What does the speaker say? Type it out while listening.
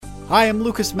Hi, I'm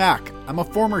Lucas Mack. I'm a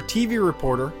former TV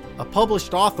reporter, a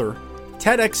published author,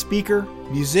 TEDx speaker,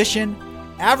 musician,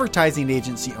 advertising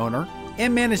agency owner,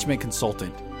 and management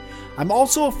consultant. I'm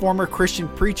also a former Christian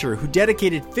preacher who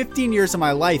dedicated 15 years of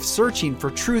my life searching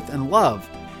for truth and love.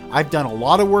 I've done a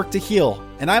lot of work to heal,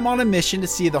 and I'm on a mission to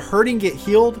see the hurting get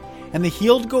healed and the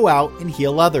healed go out and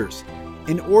heal others,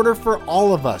 in order for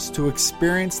all of us to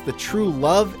experience the true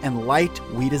love and light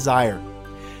we desire.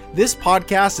 This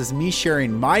podcast is me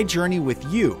sharing my journey with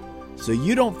you, so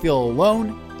you don't feel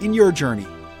alone in your journey.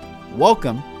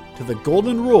 Welcome to the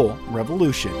Golden Rule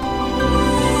Revolution.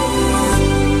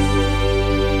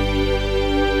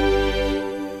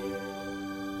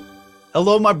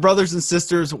 Hello, my brothers and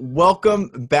sisters. Welcome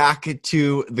back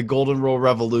to the Golden Rule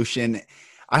Revolution.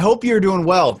 I hope you're doing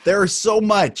well. There is so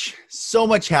much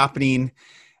happening.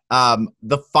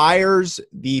 The fires,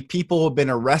 the people who have been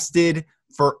arrested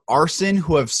for arson,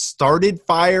 who have started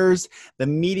fires, the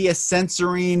media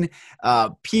censoring,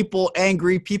 people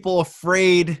angry, people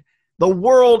afraid. The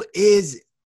world is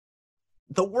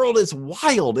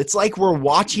wild. It's like we're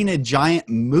watching a giant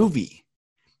movie.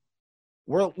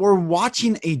 We're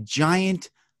watching a giant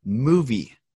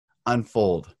movie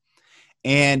unfold,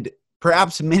 and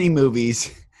perhaps many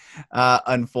movies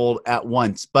unfold at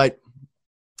once. But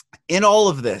in all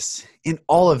of this,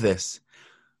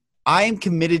 I am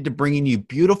committed to bringing you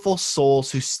beautiful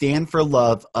souls who stand for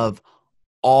love of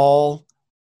all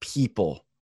people,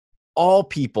 all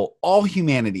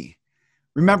humanity.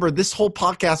 Remember, this whole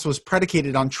podcast was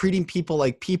predicated on treating people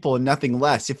like people and nothing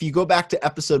less. If you go back to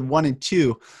episode 1 and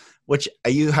 2, which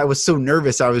I was so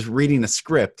nervous I was reading a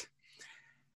script,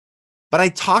 but I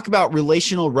talk about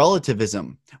relational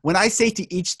relativism. When I say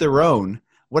to each their own,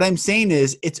 what I'm saying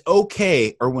is it's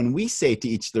okay, or when we say to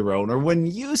each their own, or when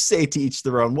you say to each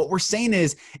their own, what we're saying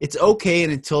is it's okay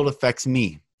and until it affects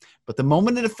me. But the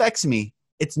moment it affects me,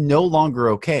 it's no longer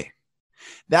okay.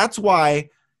 That's why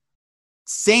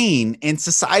saying, and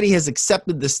society has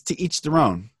accepted this to each their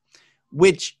own,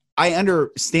 which I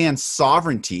understand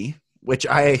sovereignty, which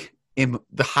I am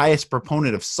the highest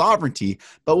proponent of sovereignty.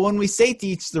 But when we say to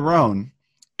each their own,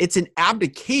 it's an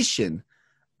abdication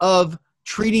of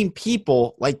treating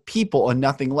people like people and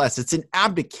nothing less. It's an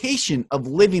abdication of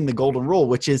living the golden rule,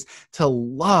 which is to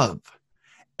love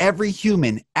every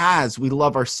human as we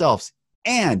love ourselves.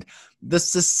 And the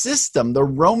system, the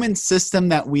Roman system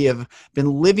that we have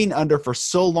been living under for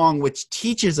so long, which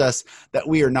teaches us that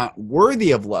we are not worthy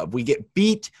of love. We get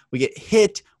beat, we get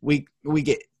hit, we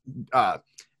get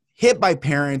hit by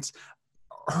parents,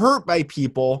 hurt by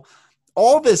people,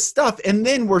 all this stuff. And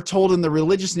then we're told in the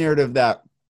religious narrative that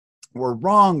we're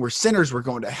wrong, we're sinners, we're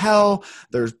going to hell,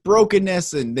 there's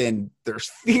brokenness, and then there's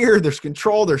fear, there's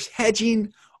control, there's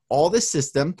hedging. All this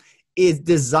system is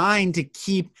designed to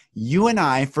keep you and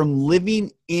I from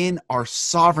living in our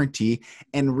sovereignty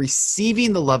and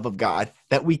receiving the love of God,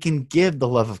 that we can give the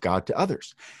love of God to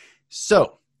others.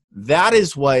 So that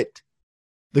is what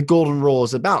the golden rule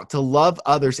is about, to love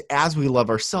others as we love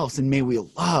ourselves. And may we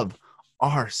love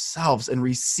ourselves and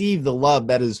receive the love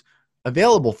that is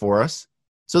available for us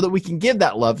so that we can give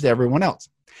that love to everyone else.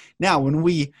 Now, when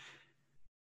we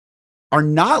are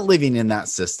not living in that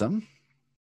system,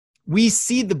 we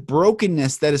see the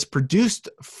brokenness that is produced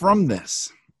from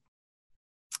this.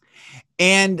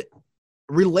 And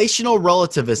relational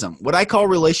relativism, what I call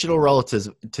relational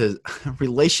relativism,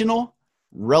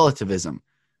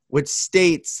 which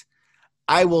states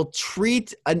I will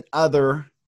treat another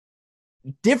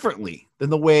differently than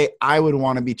the way I would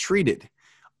want to be treated,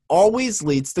 always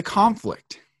leads to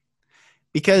conflict.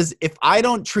 Because if I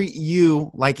don't treat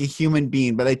you like a human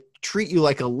being, but I treat you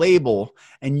like a label,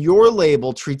 and your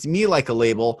label treats me like a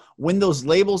label, when those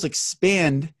labels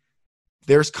expand,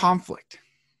 there's conflict.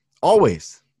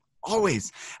 Always.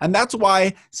 And that's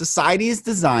why society is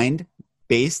designed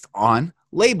based on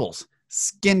labels: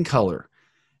 skin color,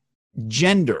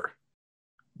 gender,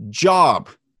 job,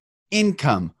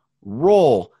 income,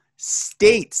 role,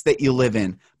 states that you live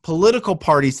in, political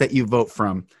parties that you vote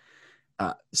from,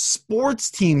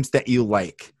 sports teams that you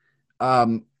like,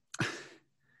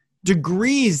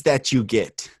 degrees that you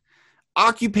get,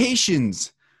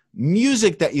 occupations,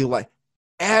 music that you like.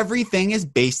 Everything is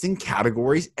based in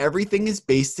categories. Everything is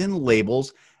based in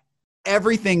labels.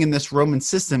 Everything in this Roman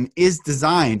system is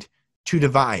designed to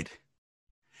divide.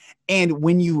 And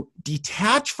when you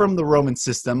detach from the Roman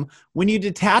system, when you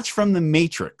detach from the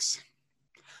matrix,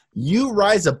 you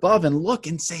rise above and look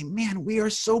and say, man, we are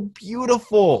so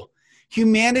beautiful.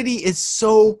 Humanity is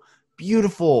so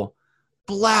beautiful.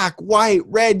 Black, white,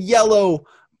 red, yellow,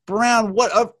 brown,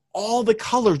 what of all the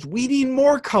colors. We need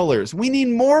more colors. We need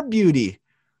more beauty,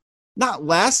 not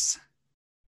less.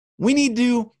 We need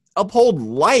to uphold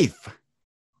life,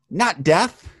 not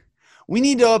death. We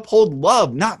need to uphold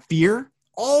love, not fear.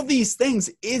 All these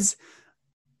things is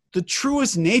the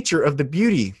truest nature of the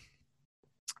beauty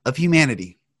of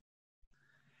humanity.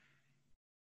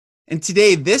 And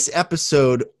today, this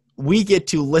episode, we get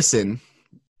to listen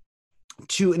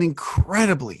to an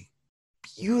incredibly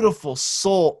beautiful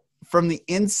soul from the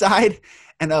inside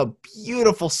and a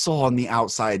beautiful soul on the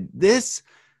outside. This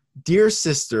dear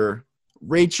sister,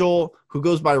 Racheal, who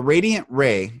goes by Radiant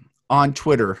Ray on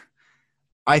Twitter.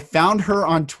 I found her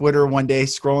on Twitter one day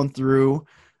scrolling through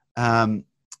the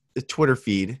Twitter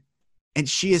feed, and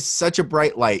she is such a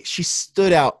bright light. She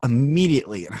stood out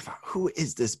immediately, and I thought, who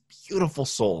is this beautiful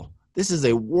soul? This is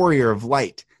a warrior of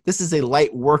light. This is a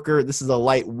light worker. This is a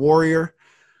light warrior.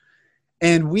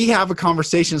 And we have a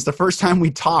conversation. It's the first time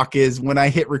we talk is when I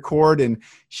hit record and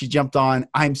she jumped on.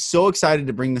 I'm so excited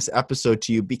to bring this episode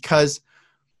to you because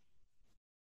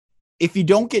if you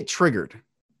don't get triggered,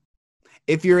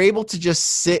 if you're able to just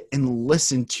sit and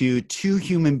listen to two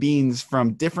human beings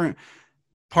from different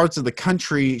parts of the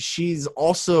country, she's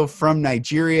also from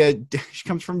Nigeria. She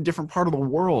comes from a different part of the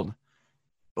world.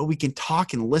 But we can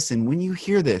talk and listen. When you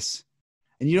hear this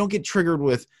and you don't get triggered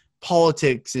with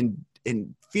politics and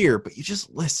fear, but you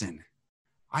just listen,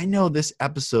 I know this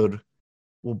episode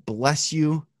will bless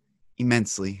you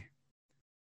immensely.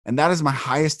 And that is my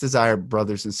highest desire,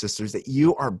 brothers and sisters, that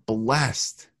you are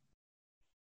blessed.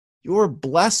 You are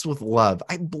blessed with love.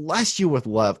 I bless you with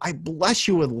love. I bless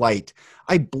you with light.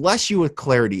 I bless you with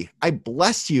clarity. I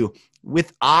bless you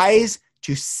with eyes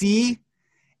to see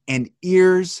and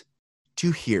ears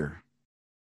to hear.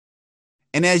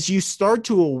 And as you start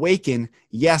to awaken,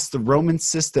 yes, the Roman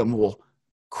system will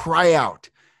cry out,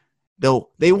 though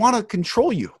they want to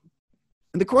control you.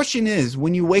 And the question is,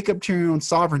 when you wake up to your own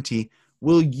sovereignty,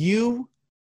 will you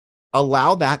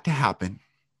allow that to happen?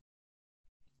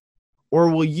 Or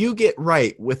will you get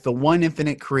right with the one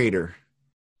infinite creator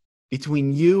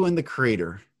between you and the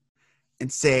creator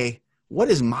and say, what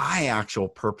is my actual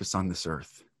purpose on this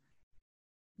earth?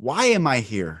 Why am I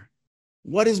here?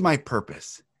 What is my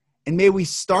purpose? And may we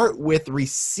start with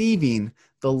receiving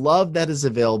the love that is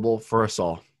available for us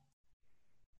all.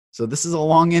 So this is a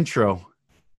long intro.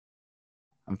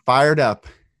 I'm fired up.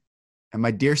 And my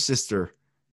dear sister,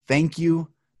 thank you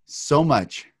so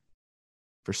much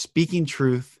for speaking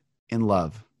truth in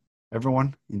love.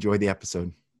 Everyone, enjoy the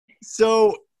episode.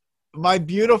 So my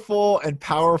beautiful and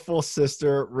powerful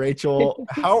sister, Racheal,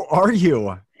 how are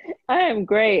you? I am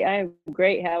great. I am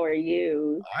great. How are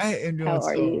you? I am doing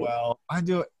so well.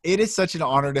 It is such an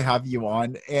honor to have you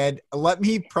on. And let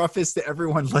me preface to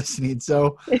everyone listening.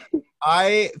 So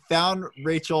I found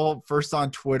Racheal first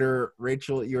on Twitter.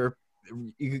 Racheal,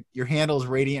 your handle is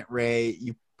Radiant Ray.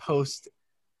 You post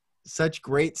such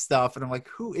great stuff. And I'm like,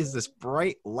 who is this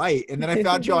bright light? And then I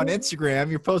found you on Instagram.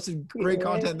 You're posting great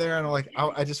content there. And I'm like,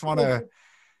 I just want to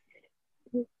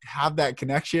have that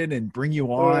connection and bring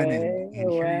you on and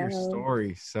hear your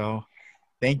story. So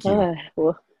thank you.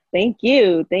 Well, thank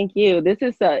you. Thank you. This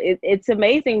is it's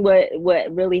amazing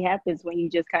what really happens when you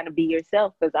just kind of be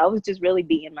yourself. Because I was just really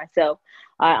being myself.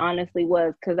 I honestly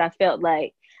was, because I felt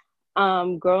like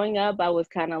growing up, I was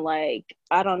kind of like,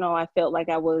 I don't know, I felt like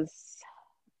I was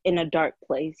in a dark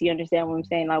place. You understand what I'm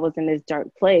saying? I was in this dark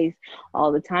place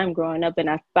all the time growing up, and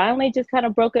I finally just kind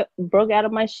of broke out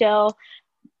of my shell.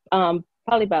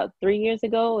 Probably about 3 years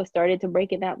ago. I started to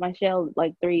breaking out my shell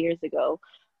like 3 years ago.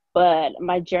 But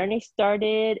my journey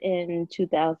started in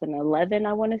 2011,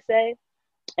 I want to say.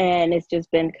 And it's just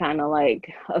been kind of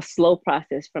like a slow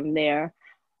process from there.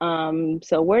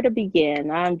 So where to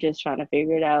begin? I'm just trying to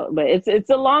figure it out. But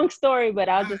it's a long story, but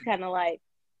I'll just kind of like,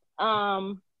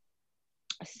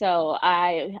 so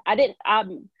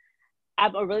I'm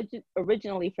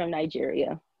originally from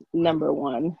Nigeria, number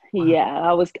one.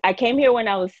 Yeah, I came here when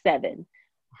I was 7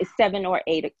 or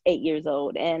 8 years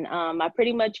old. And I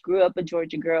pretty much grew up a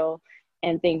Georgia girl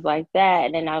and things like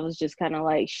that. And I was just kind of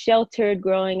like sheltered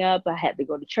growing up. I had to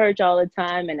go to church all the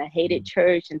time and I hated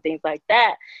church and things like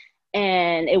that.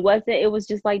 And it was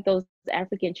just like those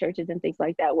African churches and things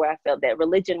like that, where I felt that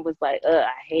religion was like, I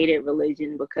hated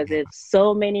religion because it's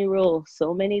so many rules,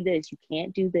 so many this, you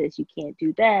can't do this, you can't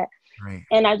do that. Right.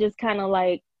 And I just kind of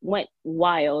like went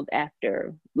wild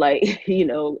after, like,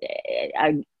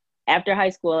 after high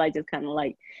school, I just kind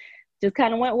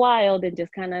of went wild and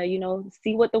just kind of,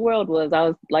 see what the world was. I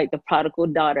was like the prodigal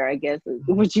daughter, I guess is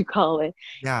what you call it.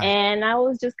 Yeah. And I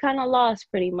was just kind of lost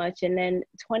pretty much. And then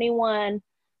 21,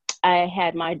 I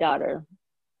had my daughter.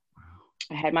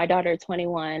 I had my daughter at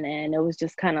 21, and it was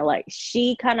just kind of like,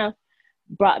 she kind of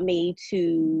brought me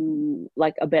to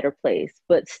like a better place.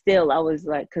 But still I was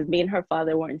like, because me and her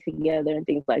father weren't together and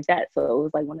things like that. So it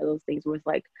was like one of those things where it's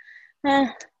like, eh.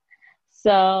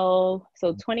 So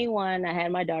 21, I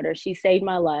had my daughter. She saved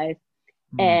my life.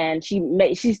 Mm. And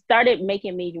she started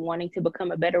making me wanting to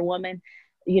become a better woman,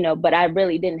 but I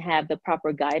really didn't have the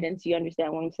proper guidance. You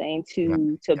understand what I'm saying? Yeah.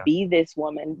 To Yeah. be this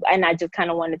woman. And I just kind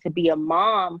of wanted to be a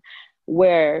mom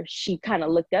where she kind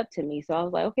of looked up to me. So I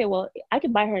was like, okay, well, I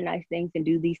could buy her nice things and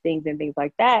do these things and things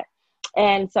like that.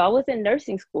 And so I was in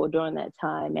nursing school during that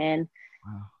time. And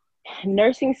Wow.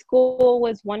 nursing school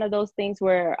was one of those things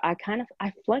where I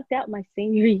flunked out my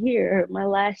senior year. My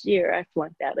last year, I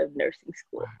flunked out of nursing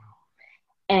school. Wow.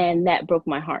 And that broke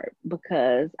my heart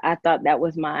because I thought that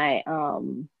was my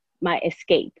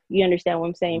escape. You understand what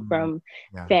I'm saying? Mm. From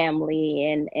Yeah.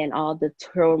 family and all the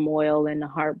turmoil and the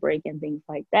heartbreak and things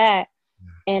like that.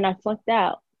 Yeah. And I flunked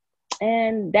out.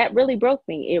 And that really broke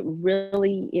me. It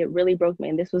really broke me.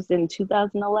 And this was in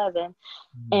 2011.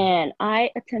 Mm. And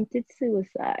I attempted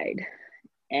suicide.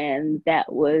 And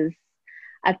that was,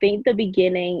 I think, the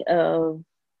beginning of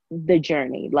the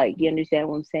journey. Like, you understand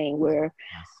what I'm saying? Where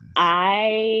Process.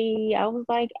 I was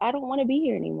like, I don't want to be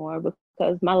here anymore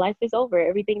because my life is over.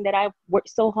 Everything that I worked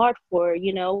so hard for,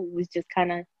 was just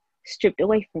kind of stripped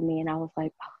away from me. And I was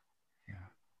like, Yeah.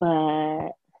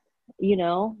 but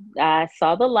I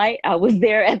saw the light. I was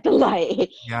there at the light,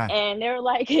 Yeah. and they were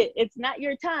like, it's not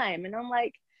your time. And I'm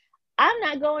like, I'm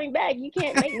not going back. You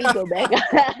can't make me go back.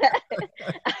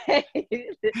 I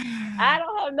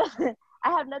don't have nothing. I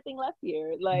have nothing left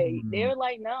here. Like, Mm. they're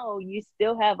like, no, you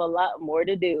still have a lot more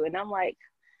to do. And I'm like,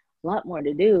 a lot more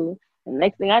to do. And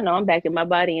next thing I know, I'm back in my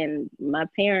body, and my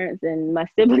parents and my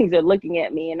siblings are looking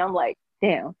at me, and I'm like,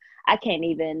 damn, I can't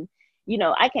even,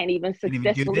 I can't even Can't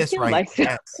even do successfully this kill right.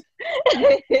 myself.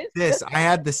 Yes. I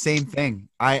had the same thing.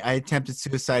 I attempted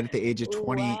suicide at the age of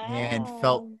 20 and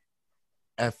Wow.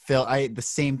 the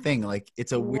same thing. Like,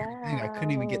 it's a weird thing. I couldn't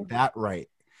even get Wow. that right.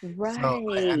 So I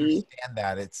Right. understand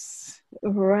that. It's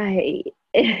Right.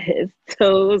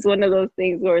 So it was one of those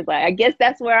things where it's like, I guess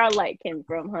that's where our light came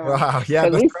from, huh? wow. Yeah,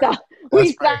 Because that's we right. saw That's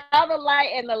we right. saw the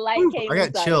light, and the light Whew, came I got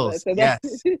inside of us. chills. So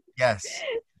that's Yes. Yes.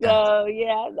 Yes. so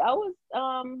yeah, I was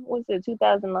it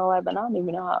 2011? I don't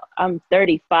even know I'm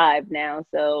 35 now.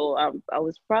 So I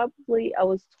was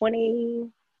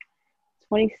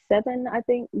 27, I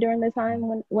think, during the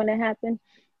time when it happened.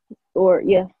 Or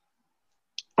yeah,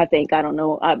 I don't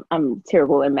know. I'm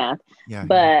terrible in math, Yeah.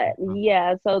 but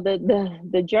yeah. So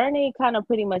the journey kind of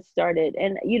pretty much started,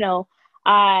 and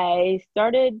I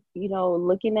started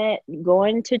looking at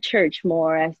going to church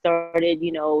more. I started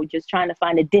just trying to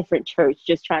find a different church,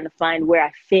 just trying to find where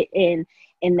I fit in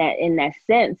that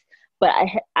sense. But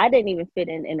I didn't even fit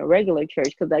in a regular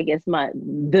church because I guess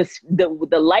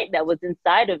the light that was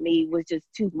inside of me was just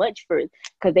too much for it,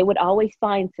 because they would always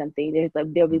find something.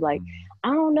 They'll be like, Mhm.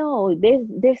 I don't know,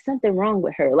 there's something wrong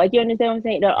with her. Like, you understand what I'm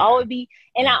saying? There'll always be,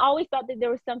 and Yeah. I always thought that there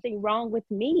was something wrong with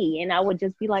me, and I would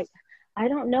just be like, I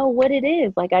don't know what it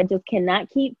is. Like, I just cannot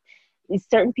keep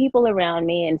certain people around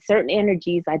me and certain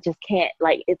energies. I just can't,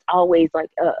 like, it's always like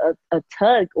a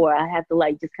tug, or I have to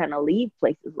like just kind of leave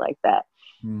places like that.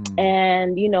 Mm.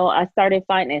 And I started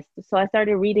finding, so I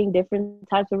started reading different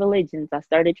types of religions. I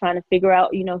started trying to figure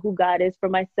out who God is for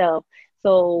myself.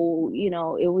 So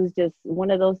it was just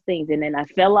one of those things. And then I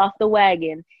fell off the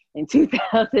wagon in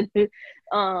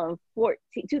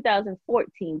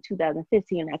 2014,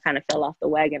 2015. I kind of fell off the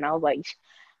wagon. I was like,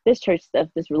 this church stuff,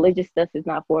 this religious stuff is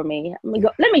not for me. Yeah.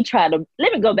 Let me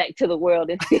go back to the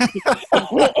world and see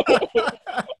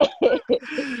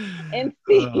and Oh,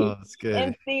 see that's good.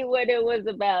 and see what it was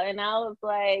about. And I was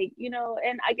like,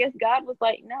 and I guess God was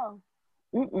like, no,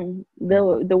 Mm.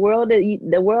 the world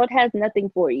has nothing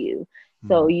for you.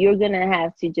 So Mm. you're gonna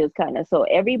have to just kind of. So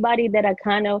everybody that I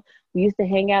kind of used to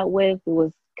hang out with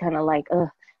was kind of like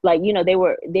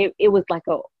they it was like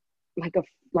a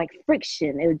like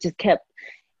friction. It just kept,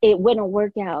 it wouldn't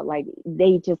work out. Like,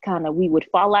 they just kind of, we would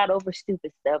fall out over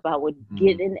stupid stuff. I would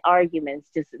get Mm. in arguments,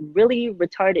 just really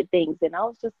retarded things. And I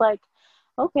was just like,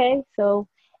 okay. So,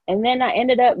 and then I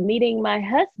ended up meeting my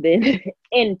husband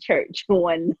in church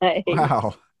one night. It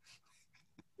Wow.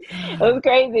 was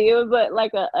crazy. It was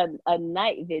like a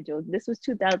night vigil. This was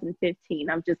 2015.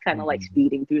 I'm just kind of like Mm.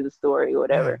 speeding through the story or Yeah.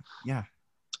 whatever. Yeah.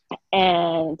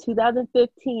 And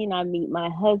 2015, I meet my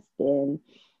husband,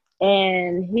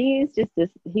 and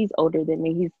he's older than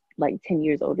me. He's like 10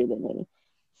 years older than me.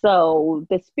 So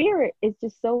the spirit is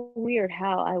just so weird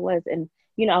how I was. And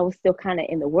I was still kind of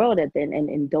in the world at then and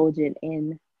indulgent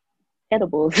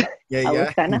edibles. Yeah, I was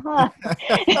yeah. kind of high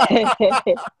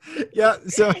Yeah,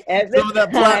 so at the some of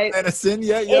that plant time medicine.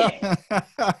 Yeah, in,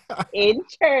 yeah. in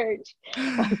church.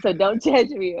 So don't judge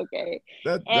me, okay?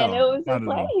 That And it no, was not just at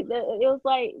like, all. it was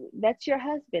like, that's your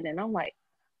husband. And I'm like,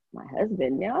 my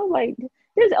husband? You know, I'm like,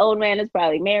 this old man is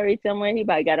probably married somewhere. He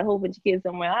probably got a whole bunch of kids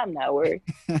somewhere. I'm not worried.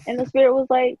 And the spirit was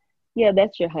like, yeah,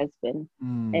 that's your husband.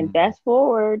 And Mm, fast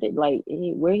forward, like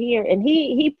we're here, and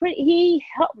he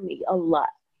helped me a lot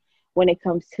when it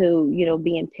comes to, you know,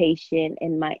 being patient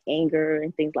and my anger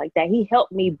and things like that. He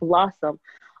helped me blossom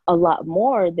a lot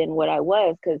more than what I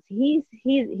was, because he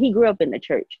grew up in the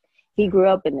church. He yeah. grew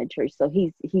up in the church, so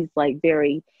he's like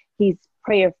very, he's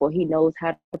prayerful. He knows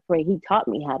how to pray. He taught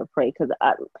me how to pray, because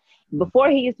Mm, before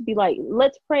he used to be like,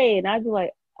 let's pray, and I'd be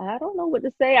like, I don't know what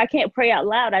to say. I can't pray out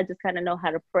loud. I just kind of know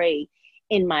how to pray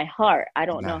in my heart. I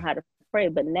don't know yeah. how to pray,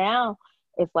 but now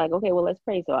it's like, okay, well, let's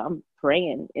pray. So I'm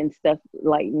praying and stuff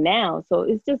like now. So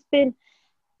it's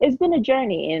been a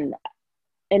journey,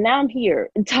 and now I'm here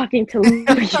talking to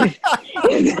you.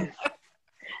 Here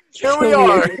So we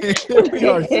are. weird. Here we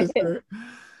are, sister.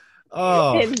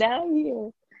 Oh And now I'm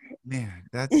here. man,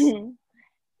 that's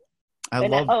I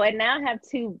But now, love. oh, and now I have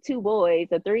two boys,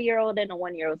 a 3-year-old and a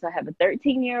 1-year-old. So I have a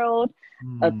 13-year-old,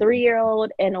 a Mm,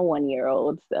 3-year-old, and a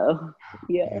 1-year-old. So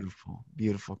yeah, beautiful,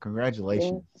 beautiful. yeah.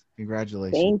 Congratulations,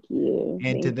 congratulations, Thank you,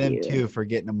 and to thank them you, too for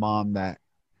getting a mom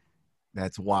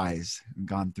that's wise and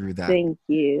gone through that. thank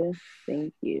you,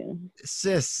 thank you.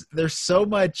 Sis, there's so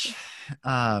much.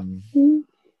 Um,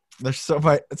 there's so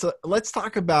much. So let's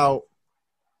talk about.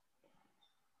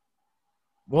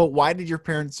 Well, why did your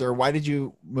parents, or why did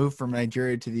you move from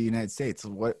Nigeria to the United States?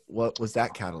 What was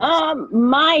that catalyst?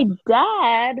 My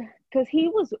dad, because he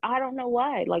was, I don't know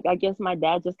why. Like, I guess my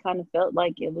dad just kind of felt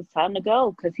like it was time to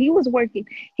go, because he worked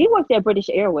at British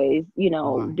Airways, you Oh,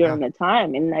 know, yeah. during the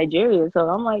time in Nigeria. So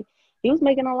I'm like, he was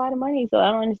making a lot of money. So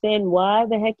I don't understand why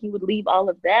the heck he would leave all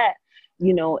of that,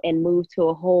 you know, and move to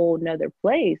a whole nother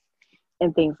place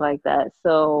and things like that.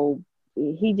 So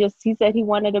he said he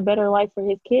wanted a better life for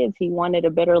his kids. He wanted a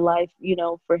better life, you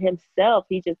know, for himself.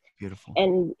 Beautiful.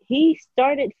 And he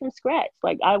started from scratch.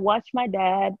 Like, I watched my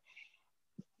dad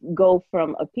go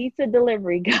from a pizza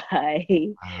delivery guy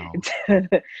Wow.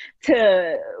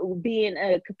 to being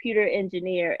a computer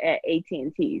engineer at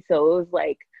AT&T. So it was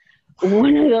like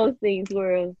one of those things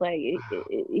where it was like,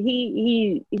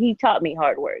 he taught me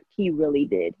hard work. He really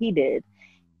did. He did.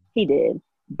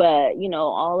 But, you know,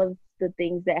 all of the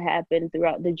things that happened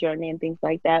throughout the journey and things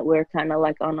like that, we're kind of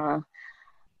like on a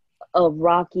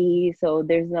rocky, so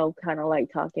there's no kind of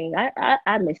like talking.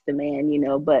 I miss the man, you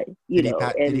know, but you know,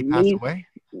 Did he and pass me, away?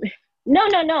 no,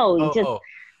 Oh, just oh,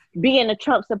 being a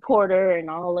Trump supporter and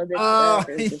all of this oh, stuff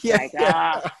is just yeah, like,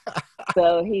 yeah.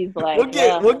 so he's We'll like,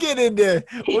 get we'll get into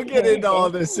we'll get into all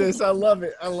this, sis. I love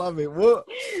it. I love it. We'll,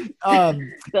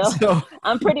 so so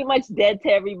I'm pretty much dead to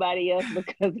everybody else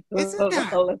because isn't of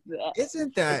that all of that. isn't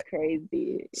It's that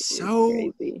crazy. It's so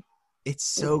crazy. it's It's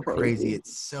so crazy. crazy.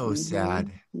 It's so Mhm.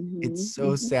 sad. It's Mhm.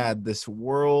 so Mhm. sad. This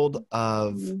world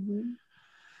of Mhm.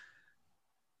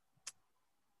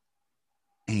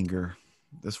 anger,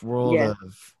 this world Yeah.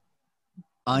 of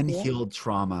Yeah. unhealed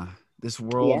trauma, this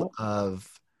world Yeah.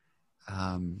 of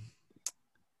um,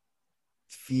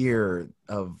 fear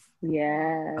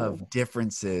Yeah. of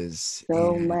differences.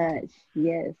 So And much.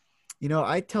 Yes.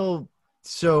 I tell,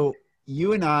 so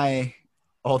you and I,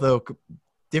 although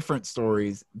different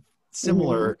stories, Mhm.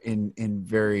 similar in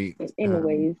very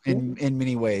Anyways, yeah. in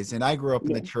many ways. And I grew up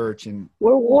in the Yeah. church, and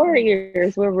We're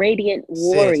warriors. We're radiant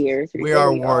sis, warriors. We we are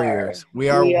really are. warriors. We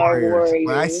are We are warriors.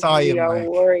 When I warriors. saw you, We I'm are like,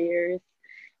 warriors.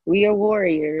 We are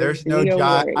warriors. there's no We are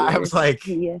job. I warriors. was like,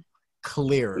 Yeah.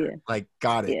 clear, Yeah. like,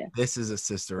 got it. Yeah. This is a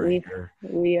sister right We here.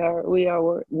 we are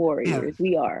Man, warriors.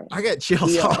 We are. I got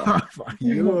chills We all are. over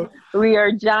you. We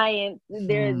are giants. Hmm.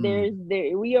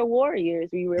 We are warriors.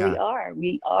 We really Yeah. are.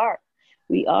 We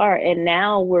are. And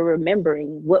now we're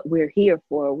remembering what we're here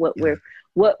for, Yeah.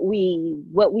 what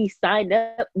we signed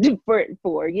up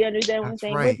for. You understand what I'm That's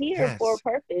saying? We're right. here for a Yes.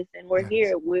 purpose, and we're Yes.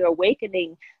 here. We're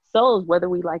awakening souls, whether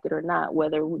we like it or not,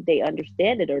 whether they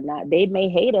understand it or not. They may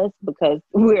hate us because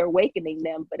we're awakening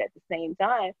them, but at the same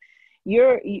time,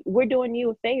 we're doing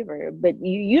you a favor, but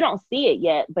you don't see it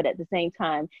yet, but at the same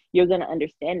time you're going to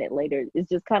understand it later. It's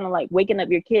just kind of like waking up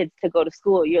your kids to go to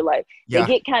school. You're like, they Yeah.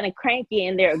 get kind of cranky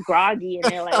and they're groggy and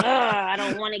they're like, oh, I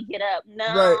don't want to get up. Right.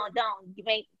 No, don't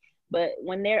make. But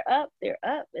when they're up, they're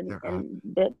up, and They're up. and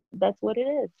that's what it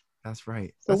is. That's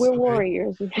right. So That's we're so good.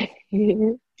 warriors.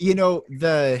 You know,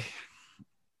 the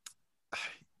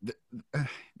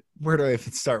where do I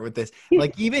even start with this?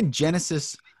 Like even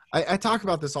Genesis I talk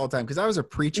about this all the time because I was a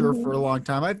preacher for a long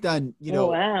time. I've done,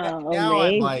 Oh, wow. now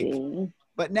I'm like, Amazing.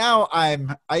 but now I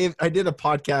did a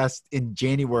podcast in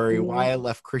January, Mhm. why I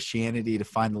left Christianity to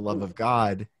find the love of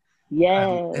God. And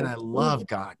Yes. I Ooh, love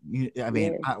God. I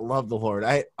mean, yes. I love the Lord.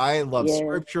 I love Yes.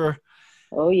 scripture.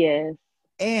 Oh, yes.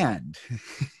 And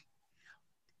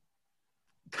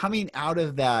coming out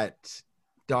of that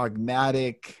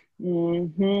dogmatic,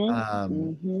 Mhm. um,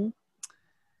 Mhm.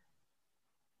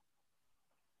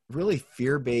 really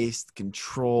fear-based Oh,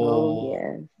 control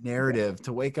yes. Yes. narrative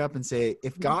to wake up and say,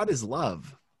 if God is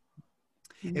love,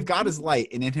 if God Mhm. is light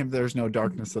and in him there's no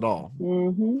darkness at all,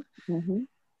 Mhm. Mhm.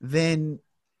 then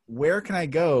where can I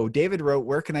go? David wrote,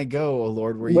 where can I go, O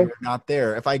Lord, where you With are not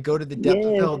there? If I go to the depth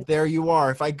of yes, hell, there you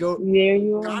are. If I go, there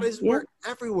you God are. is Yep.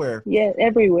 everywhere. Yeah,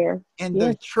 everywhere. And the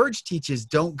Yes. church teaches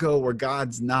don't go where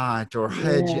God's not, or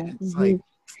hedge. Yeah. It's like, Mhm.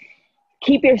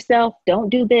 Keep yourself. Don't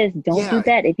do this. Don't do yeah,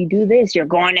 that. If you do this, you're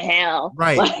going to hell.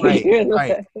 right, Like, right,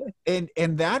 right.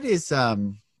 And that is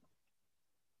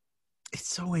it's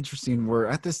so interesting. We're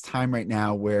at this time right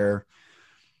now where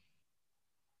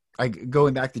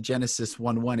going back to Genesis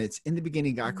 1:1, it's in the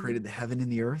beginning God mhm. created the heaven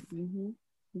and the earth, Mhm.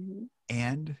 Mhm.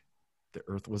 and the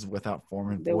earth was without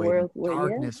form and The void, and world. Well, yeah.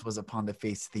 darkness was upon the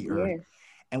face of the earth. Yes.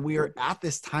 And we Yes. are at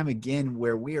this time again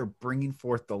where we are bringing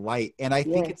forth the light. And I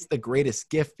think Yes. it's the greatest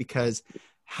gift, because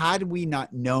had we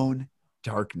not known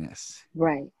darkness,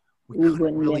 Right. we We couldn't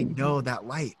wouldn't really been. know that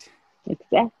light.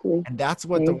 Exactly. And that's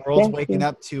what the world's waking Exactly.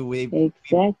 up to.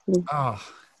 Exactly. Oh,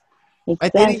 I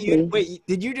didn't you Exactly. wait,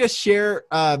 did you just share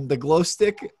the glow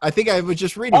stick? I think I was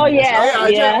just reading Oh, this. Oh yeah. yeah,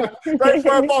 I just Yeah. right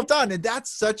before I popped on. And that's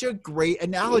such a great Yeah.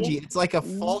 analogy. It's like a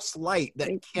Mhm. false light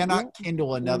that cannot Yep.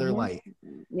 kindle another Mhm. light.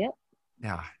 Yep.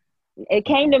 Yeah. It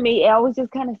came to me. I was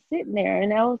just kind of sitting there,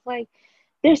 and I was like,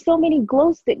 "There's so many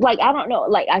glow sticks. Like, I don't know.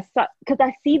 Like, I saw, because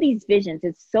I see these visions.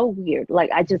 It's so weird.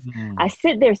 Like, I Mhm.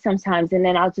 sit there sometimes, and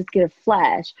then I'll just get a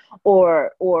flash,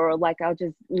 or like I'll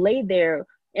just lay there,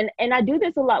 and I do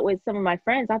this a lot with some of my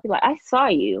friends. I'll be like, I saw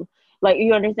you. Like,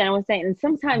 you understand what I'm saying? And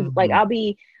sometimes, like, Mhm. I'll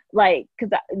be like,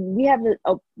 because we have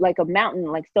like a mountain,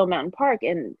 like Stone Mountain Park,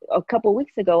 and a couple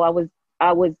weeks ago, I was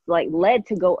like led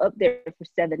to go up there for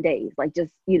 7 days, like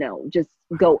just, just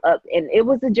go up. And it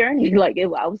was a journey. Like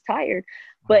I was tired,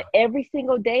 but Wow. every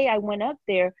single day I went up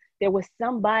there was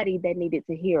somebody that needed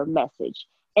to hear a message.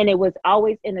 And it was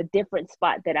always in a different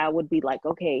spot that I would be like,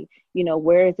 okay,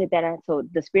 where is it so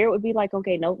the spirit would be like,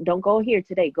 okay, no, don't go here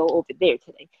today. Go over there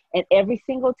today. And every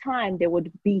single time there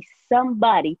would be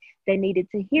somebody that needed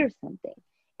to hear something.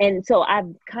 And so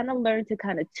I've kind of learned to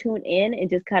kind of tune in and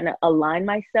just kind of align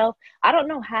myself. I don't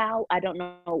know how. I don't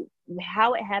know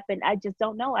how it happened. I just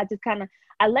don't know. I just kind of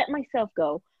I let myself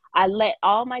go. I let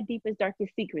all my deepest,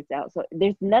 darkest secrets out. So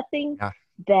there's nothing Yeah.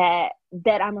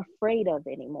 that I'm afraid of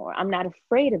anymore. I'm not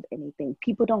afraid of anything.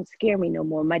 People don't scare me no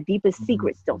more. My deepest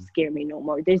secrets don't Mhm. scare me no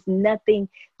more. There's nothing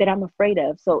that I'm afraid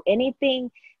of. So anything.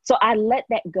 So I let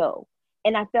that go,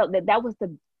 and I felt that was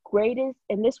the greatest.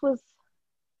 And this was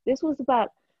about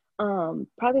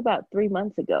probably about 3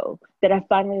 months ago that I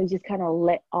finally just kind of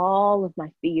let all of my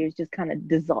fears just kind of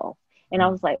dissolve. And I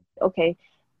was like, okay,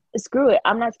 screw it.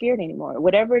 I'm not scared anymore.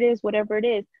 Whatever it is,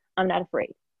 I'm not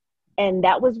afraid. And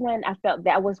that was when I felt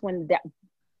that was when that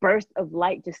burst of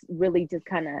light just really just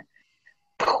kind of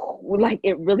like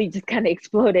it really just kind of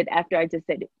exploded after I just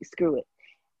said screw it.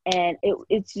 And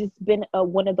it's just been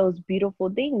one of those beautiful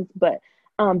things. But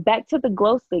back to the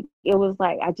glow stick, it was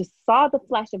like I just saw the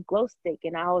flash of glow stick,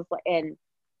 and I was like, and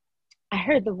I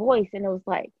heard the voice, and it was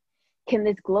like, can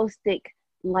this glow stick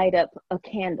light up a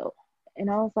candle? And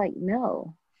I was like,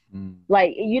 no. Mhm.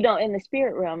 Like, in the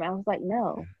spirit realm, I was like,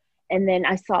 no. And then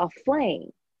I saw a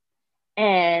flame,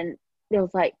 and it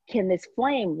was like, can this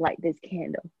flame light this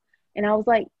candle? And I was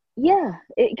like, yeah,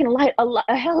 it can light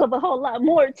a hell of a whole lot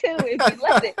more too if you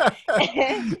let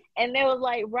it. And they were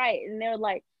like, right. And they were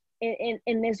like,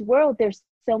 in this world, there's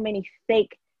so many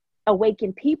fake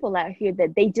awakened people out here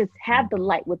that they just have the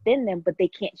light within them, but they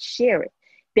can't share it.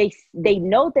 They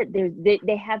know that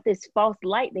they have this false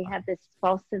light, they have this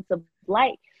false sense of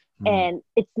light, Mhm. and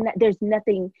it's not there's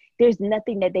nothing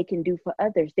that they can do for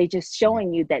others. They're just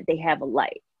showing you that they have a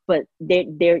light, but they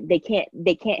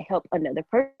can't help another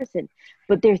person.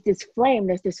 But there's this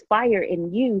fire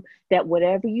in you that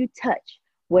whatever you touch,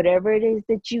 whatever it is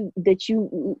that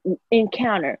you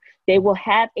encounter, they will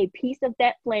have a piece of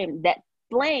that flame. That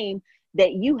flame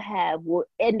that you have will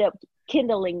end up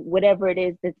kindling whatever it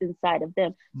is that's inside of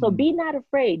them. So Mhm. be not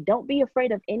afraid. Don't be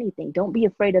afraid of anything. Don't be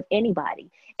afraid of anybody.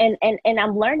 And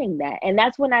I'm learning that. And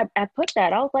that's when I put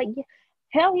that. I was like, yeah,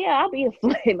 hell yeah, I'll be a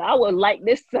flame. I will light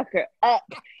this sucker up.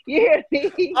 You hear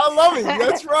me? I love it.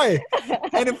 That's right.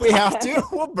 And if we have to,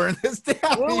 we'll burn this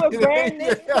down. We will burn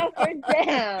this sucker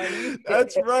down.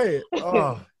 That's right.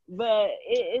 Oh. But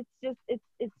it's just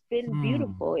it's been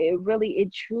beautiful.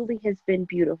 It truly has been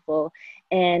beautiful,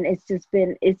 and it's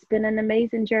been an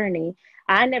amazing journey.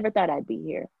 I never thought I'd be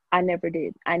here. I never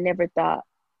did. I never thought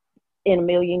in a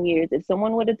million years, if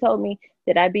someone would have told me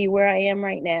that I'd be where I am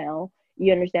right now.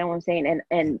 You understand what I'm saying?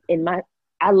 And in my,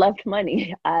 I loved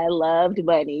money. I loved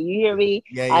money. You hear me?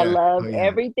 Yeah, I yeah. loved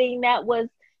everything that was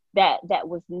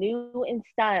new in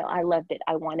style. I loved it.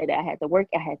 I wanted it. I had to work.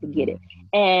 I had to get it.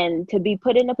 And to be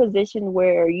put in a position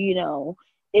where, you know,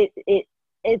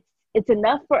 it's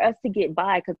enough for us to get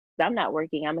by, because I'm not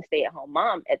working. I'm a stay-at-home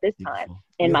mom at this time.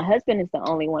 And my husband is the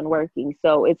only one working.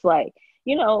 So it's like,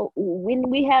 you know,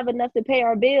 when we have enough to pay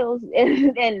our bills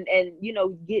and you know,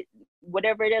 get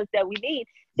whatever it is that we need,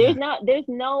 there's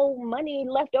no money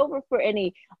left over for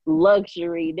any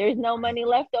luxury. There's no money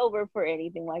left over for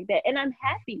anything like that. And I'm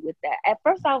happy with that. At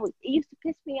first it used to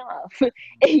piss me off.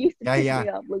 It used to piss me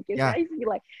off, Lucas. I used to be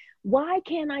like, why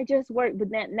can't I just work? But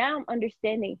now I'm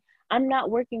understanding I'm not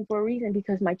working for a reason,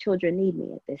 because my children need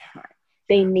me at this time.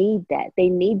 They need that. They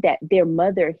need that. Their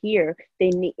mother here. They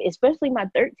need, especially my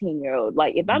 13-year-old.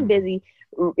 Like, if I'm busy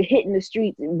hitting the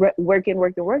streets, working,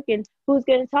 who's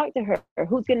going to talk to her?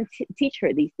 Who's going to teach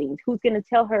her these things? Who's going to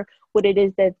tell her what it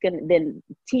is that's going to, then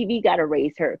TV got to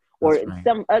raise her, or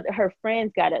some other, her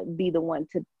friends got to be the one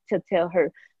to tell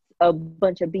her a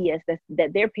bunch of BS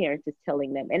that their parents is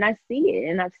telling them. And I see it,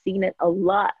 and I've seen it a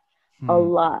lot.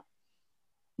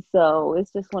 So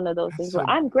it's just one of those things where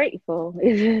I'm grateful.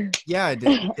 Yeah,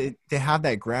 to have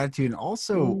that gratitude. And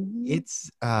also it's,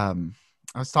 I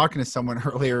was talking to someone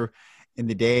earlier in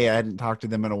the day. I hadn't talked to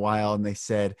them in a while, and they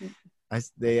said,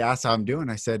 they asked how I'm doing.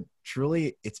 I said,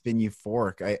 truly, it's been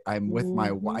euphoric. I'm with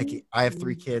my wife. I have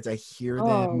 3 kids. I hear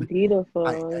them. Beautiful.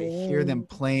 I hear them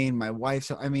playing. My wife.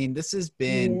 So, I mean, this has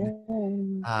been,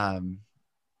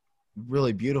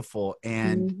 really beautiful.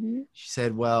 And she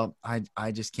said, well,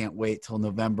 I just can't wait till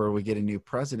November we get a new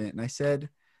president. And I said,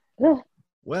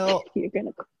 well,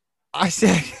 I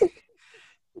said,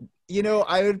 you know,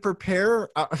 I would prepare.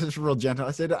 I was real gentle.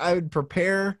 I said, I would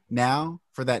prepare now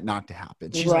for that not to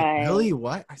happen. She's like, really?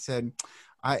 What? I said,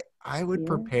 I would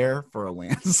prepare for a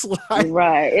landslide.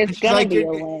 Right. It's gonna like, be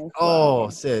a landslide. Oh,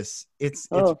 sis, it's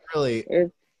really,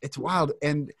 it's wild.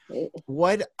 And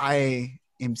what I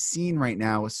am seeing right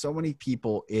now with so many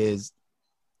people is,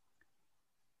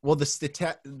 well, the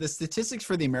statistics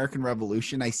for the American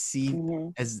Revolution I see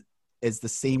as the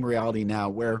same reality now,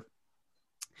 where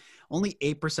only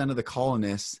 8% of the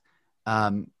colonists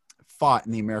fought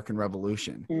in the American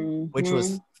Revolution, which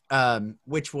was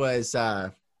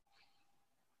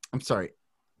I'm sorry,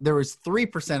 there was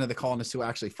 3% of the colonists who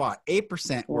actually fought.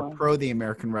 8% were pro the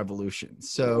American Revolution.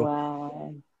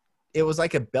 So it was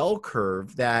like a bell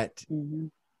curve that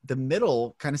the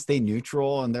middle kind of stayed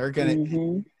neutral, and they're going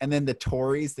to, and then the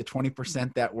Tories, the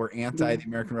 20% that were anti the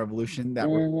American Revolution, that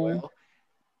were loyal,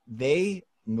 they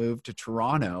moved to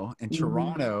Toronto, and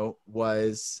Toronto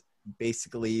was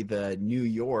basically the New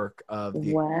York of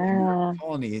the American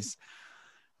colonies.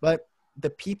 But the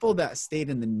people that stayed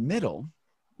in the middle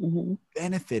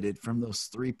benefited from those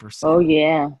 3%. Oh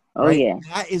yeah.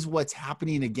 That is what's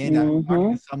happening again. I was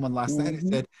talking to someone last night and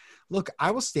said, look, I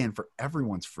will stand for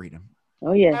everyone's freedom.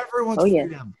 Oh yeah. Everyone's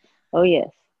freedom. Oh yes.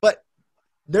 But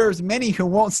there's many who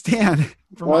won't stand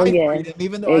for my freedom,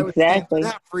 even though I would stand for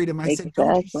that freedom. I said,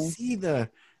 don't you see the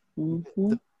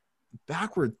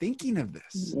backward thinking of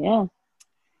this? Yeah.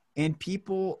 And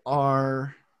people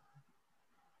are,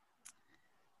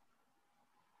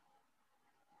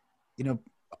 you know,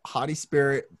 haughty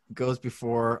spirit goes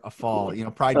before a fall. You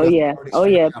know, pride goes before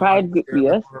destruction. Pride,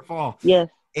 yes. Before a fall. Yes.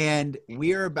 And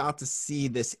we're about to see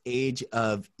this age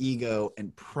of ego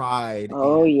and pride.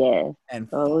 And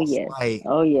false light.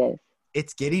 Oh yes.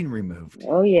 It's getting removed.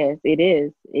 Oh yes, it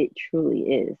is. It truly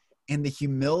is. And the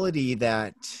humility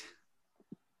that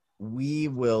we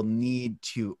will need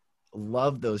to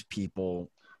love those people.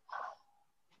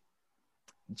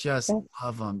 Just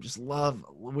love them. Just love.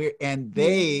 And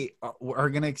they are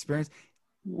going to experience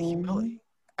humility.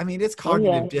 I mean, it's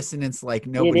cognitive dissonance like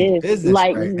nobody's business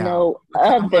like right now. No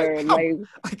other.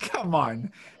 Come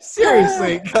on.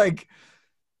 Seriously.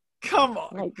 Come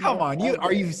on.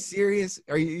 Are you serious?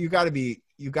 You gotta be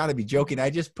joking. I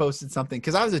just posted something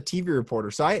because I was a TV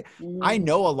reporter. So I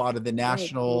know a lot of the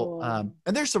national,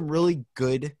 and there's some really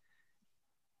good,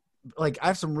 like I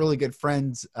have some really good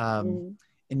friends in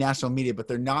national media, but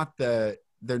they're not the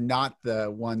they're not the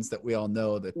ones that we all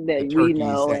know, the that we turkeys.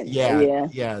 know. That,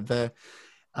 And yeah.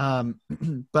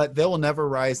 But they will never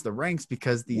rise the ranks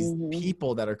because these mm-hmm.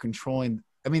 people that are controlling,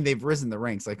 I mean, they've risen the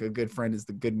ranks. Like a good friend is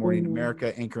the Good Morning Mm-hmm.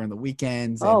 America anchor on the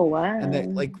weekends, Oh, and they're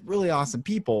wow. like really awesome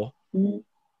people. Mm-hmm.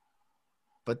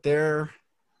 But there's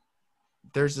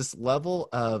this level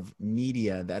of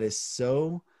media that is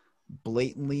so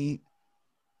blatantly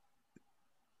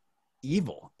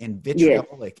evil and Yes.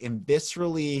 vitriolic and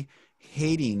viscerally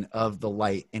hating of the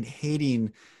light and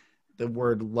hating the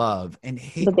word love and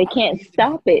hate. But they can't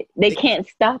stop it. They can't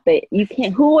stop it. You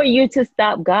can't. Who are you to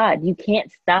stop God? You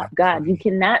can't stop That's God. You right.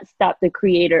 cannot stop the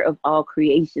creator of all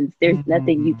creations. There's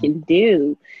nothing you Mhm. can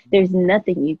do. There's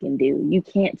nothing you can do. You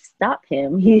can't stop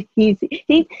him. He's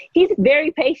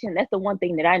very patient. That's the one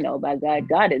thing that I know about God.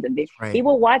 God is That's he right.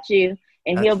 will watch you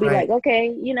and he'll That's be like, right.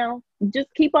 okay,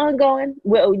 just keep on going.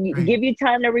 Well, Right. give you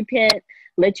time to repent.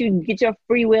 Let you get your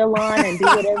free will on and do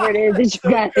whatever it is that you So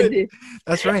got to good. do.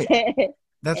 That's right.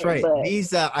 That's right. But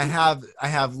These I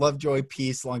have love, joy,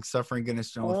 peace, long suffering,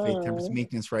 goodness, gentleness, faith, temperance,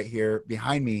 meekness right here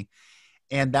behind me.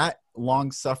 And that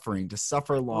long suffering, to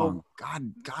suffer long, oh,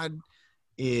 God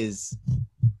is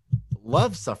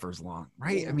love suffers long,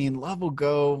 right? I yeah, mean, love will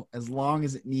go as long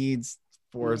as it needs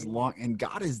for as yeah, long. And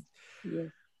God is yeah.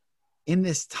 in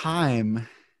this time.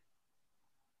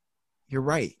 You're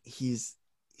right. He's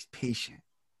patient.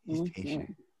 He's Mm-hmm.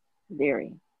 patient.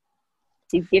 Very.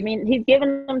 He's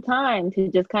giving them time to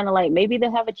just kind of like maybe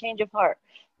they'll have a change of heart.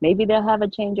 Maybe they'll have a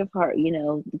change of heart,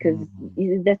 because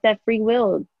Mhm. that's that free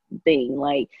will thing.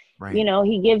 Like, Right.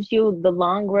 he gives you the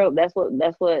long rope. That's what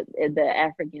the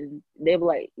Africans they were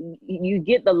like. You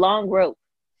get the long rope,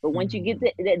 but once you get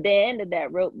Mhm. to the end of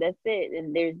that rope, that's it,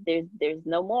 and there's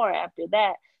no more after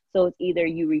that. So it's either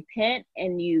you repent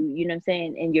and you know what I'm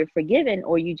saying, and you're forgiven,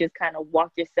 or you just kind of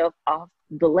walk yourself off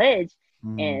the ledge,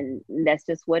 Mhm. and that's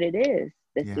just what it is.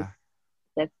 Yeah.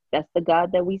 That's the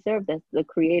God that we serve. That's the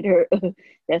creator.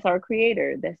 That's our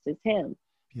creator. That's just him.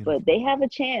 But Beautiful. they have a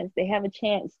chance. They have a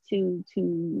chance to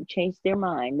change their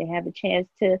mind. They have a chance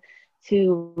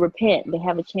to repent. They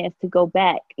have a chance to go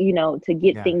back, to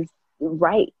get Yeah. things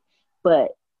right.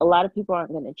 But a lot of people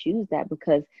aren't going to choose that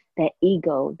because that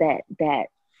ego, that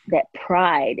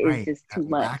pride is Right. just That too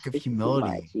much. lack of It's too much.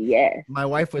 humility. Yes, My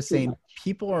wife was too saying much.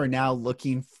 people are now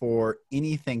looking for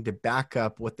anything to back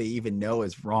up what they even know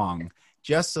is wrong,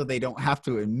 just so they don't have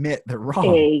to admit they're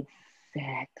wrong.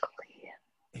 Exactly.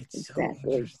 It's so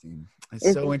Exactly. interesting. It's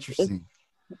It's so it's interesting.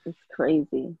 it's crazy.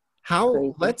 It's How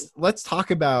crazy. let's talk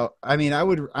about, I mean,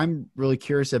 I'm really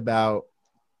curious about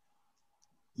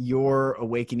your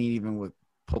awakening even with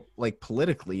like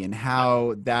politically and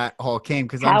how that all came,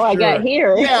 because I'm How I got sure,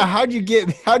 here. yeah, how'd you get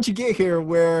here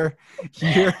where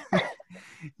you're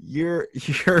you're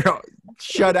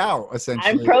shut out I'm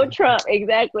essentially? pro Trump.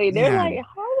 Exactly. They're like, Man.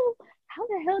 how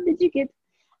the hell did you get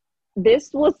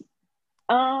this was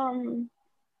um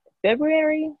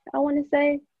February, I want to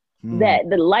say. Hmm. That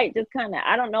the light just kind of,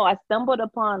 I don't know, I stumbled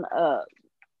upon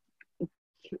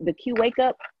the Q Wake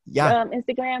Up Yeah.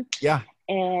 Instagram, Yeah.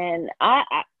 and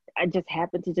I just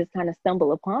happened to just kind of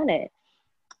stumble upon it.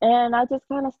 And I just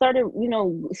kind of started,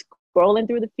 scrolling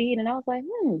through the feed, and I was like,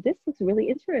 this looks really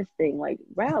interesting. Like,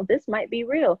 wow, this might be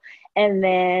real. And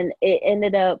then it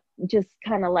ended up just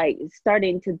kind of like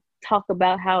starting to talk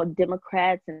about how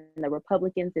Democrats and the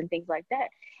Republicans and things like that.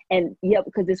 And yeah,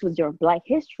 because this was during Black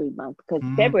History Month, because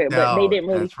February, but they No, didn't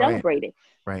really that's right. celebrate it.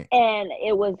 Right. And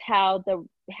it was how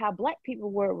Black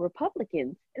people were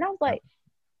Republicans. And I was like,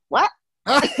 what?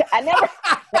 I never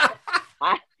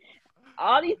I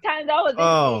all these times I was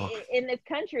Oh, in this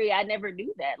country, I never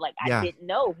knew that. Like, I yeah. didn't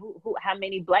know how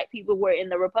many Black people were in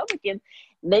the Republicans.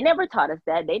 They never taught us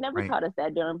that. They never Right. taught us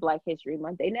that during Black History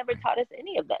Month. They never Right. taught us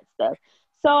any of that stuff.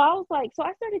 So I was like, so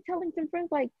I started telling some friends,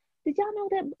 like, did y'all know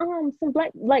that some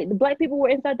the Black people were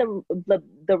inside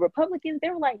the Republicans? They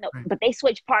were like, no, Right. but they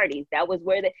switched parties. That was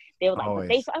where they were like, but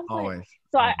they. Always. I was like, Always.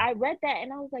 so Always. I read that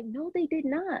and I was like, no, they did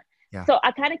not. Yeah. So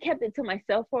I kind of kept it to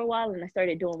myself for a while, and I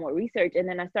started doing more research, and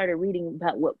then I started reading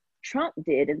about what Trump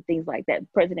did and things like that,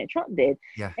 President Trump did.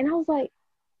 Yeah. And I was like,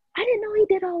 I didn't know he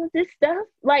did all of this stuff.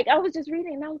 Like, I was just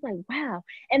reading and I was like, wow.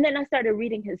 And then I started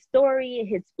reading his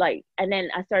story, and then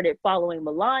I started following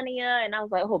Melania, and I was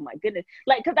like, oh my goodness.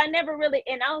 Like, cause I never really,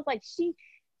 and I was like,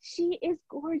 she is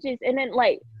gorgeous. And then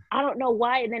like, I don't know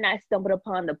why. And then I stumbled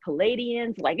upon the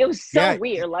Palladians. Like, it was so Yeah.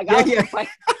 weird. Like, Yeah. I was Yeah. just like,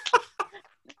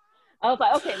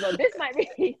 okay, well, this might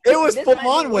be, It was this full might be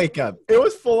on wake up. It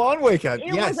was full on wake up. it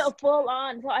was Yes. a full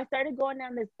on. So I started going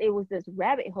down it was this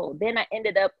rabbit hole. Then I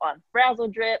ended up on Frazzle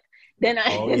Drip. Then I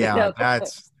Oh ended yeah. up,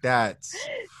 That's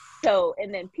So,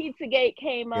 and then Pizzagate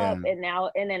came Yeah. up, and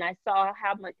then I saw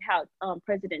how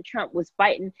President Trump was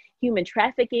fighting human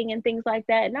trafficking and things like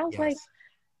that, and I was like, Yes.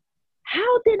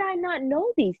 how did I not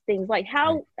know these things? Like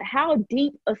Right. how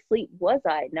deep asleep was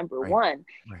I? Number Right. one,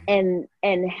 Right.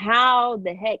 and how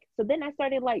the heck? So then I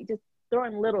started like just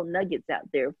throwing little nuggets out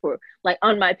there for like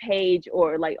on my page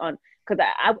or like on, because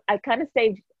I kind of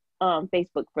saved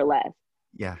Facebook for last.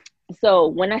 Yeah. So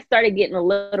when I started getting a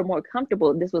little more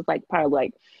comfortable, this was like probably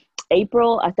like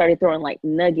April, I started throwing like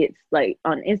nuggets like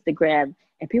on Instagram,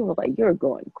 and people were like, "You're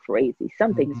going crazy.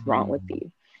 Something's wrong with Mm,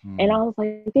 you." And I mm, was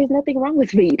like, "There's nothing wrong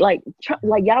with me. Like,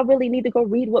 like y'all really need to go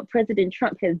read what President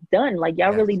Trump has done. Like, y'all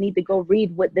yes. really need to go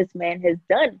read what this man has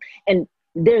done." And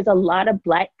there's a lot of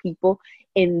Black people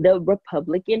in the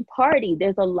Republican Party.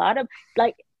 There's a lot of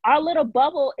like our little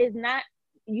bubble is not,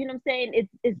 you know what I'm saying?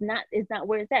 It's not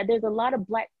where it's at. There's a lot of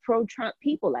Black pro-Trump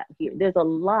people out here. There's a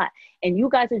lot. And you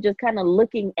guys are just kind of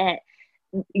looking at,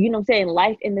 you know what I'm saying,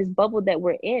 life in this bubble that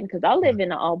we're in. Because I Yeah. live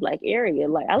in an all Black area.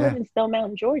 Like I live Yeah. in Stone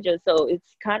Mountain, Georgia. So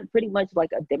it's kind of pretty much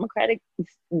like a Democratic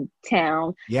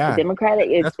town. The Yeah.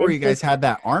 Democratic, That's where it's you guys just had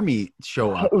that army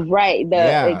show up. right.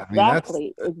 Yeah. I mean,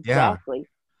 Exactly. yeah. Exactly.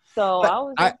 So But I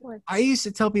was just like, I used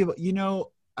to tell people,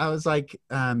 I was like,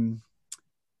 as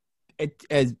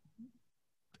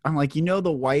I'm like,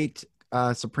 the white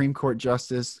Supreme Court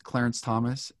Justice Clarence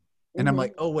Thomas, and I'm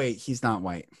like, mm-hmm, oh wait, he's not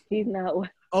white. he's not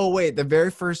Oh wait, the very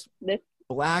first this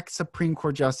Black Supreme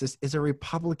Court Justice is a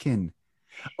Republican.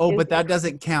 Oh, is but that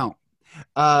doesn't count.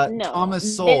 no, Thomas then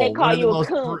they Sowell, one call of the you a most,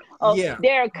 coon. Oh, yeah.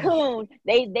 they're a Oh,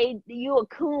 coon. You a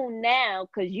coon now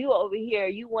because you over here.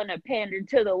 You want to pander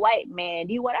to the white man.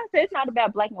 You want? I say it's not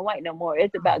about black and white no more.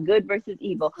 It's about good versus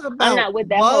evil. this is I'm about not with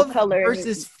that whole love color.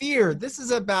 versus fear. This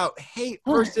is about hate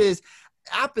versus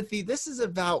apathy. This is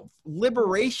about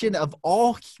liberation of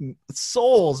all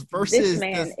souls This versus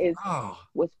man this. is Oh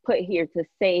was put here to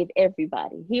save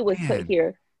everybody. He was put man.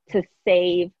 here to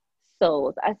save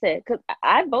souls. I said because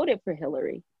I voted for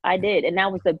Hillary. I Yeah. did, and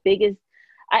that was the biggest.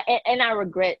 And I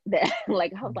regret that.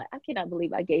 Like I was like, I cannot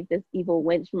believe I gave this evil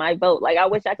wench my vote. Like I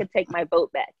wish I could take my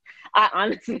vote back. I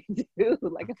honestly do.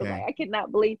 Like I was like, Okay. I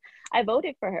cannot believe I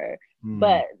voted for her. Hmm.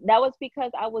 But that was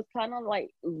because I was kind of like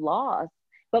lost.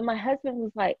 But my husband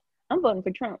was like, I'm voting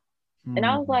for Trump. And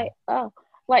I was Hmm. like, oh,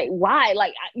 like why?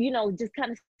 Like just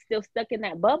kind of still stuck in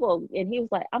that bubble. And he was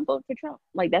like, I'm voting for Trump.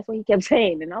 Like that's what he kept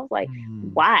saying. And I was like, Hmm.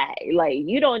 why? Like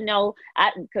you don't know.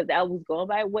 Because I was going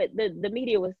by what the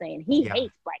media was saying. He Yeah.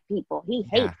 hates Black people. He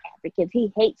Yeah. hates Africans.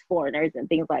 He hates foreigners and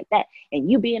things like that. And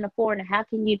you being a foreigner, how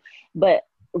can you? But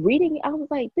reading, I was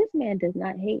like, this man does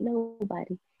not hate nobody.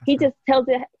 That's He right. just tells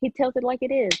it. He tells it like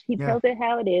it is. He Yeah. tells it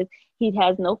how it is. He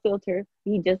has no filter.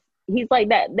 He's like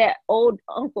that old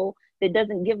uncle that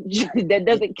doesn't give that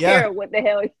doesn't Yeah. care what the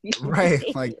hell you Right.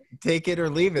 think. Like take it or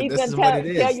leave it. He's This gonna is what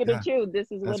it tell is. you the Yeah. truth.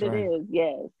 This is That's what it right. is.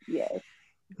 Yes.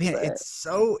 Man, But it's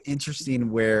so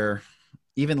interesting where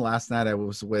even last night I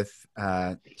was with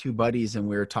two buddies and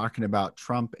we were talking about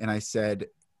Trump and I said,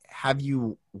 have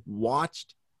you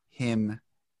watched him?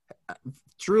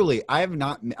 Truly, I've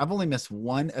only missed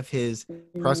one of his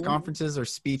press mm-hmm, conferences or mm-hmm.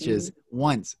 speeches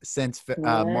once since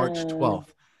March Wow.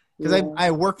 12th. Because Yeah.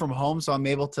 I work from home, so I'm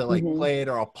able to like Mm-hmm. play it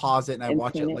or I'll pause it and I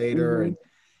watch it Intimate. later. Mm-hmm.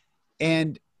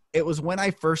 And it was when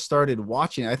I first started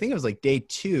watching it, I think it was like day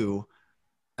 2.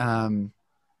 And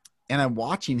I'm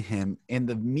watching him and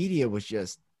the media was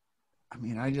just, I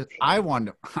mean, I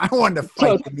wanted to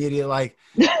fight the media. Like,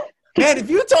 man, if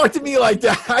you talk to me like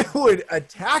that, I would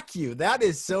attack you. That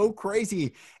is so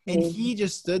crazy. And he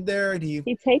just stood there and he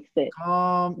He takes it.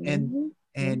 calm Mm-hmm.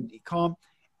 and calm.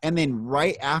 And then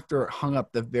right after it hung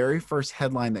up, the very first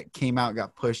headline that came out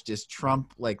got pushed is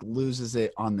Trump like loses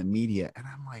it on the media. And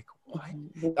I'm like, what?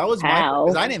 That was my,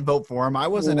 because How? I didn't vote for him. I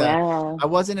wasn't Wow.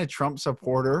 a Trump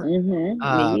supporter.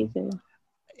 Mm-hmm. Me either.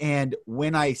 And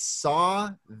when I saw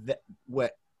that,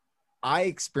 what I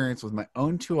experienced with my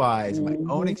own 2 eyes, my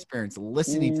own Mm-hmm. experience,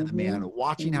 listening to the man, Mm-hmm.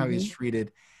 watching how he was Mm-hmm.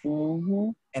 treated, Mm-hmm.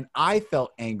 and I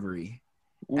felt angry.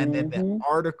 And then the Mm-hmm.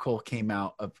 article came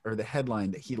out or the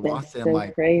headline that he That's lost it. I'm so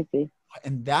like, crazy.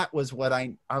 and that was what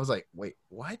I was like, wait,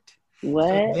 what? So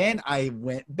What? then I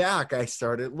went back, I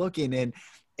started looking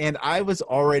and I was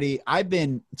already, I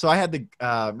had the,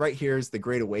 right here is the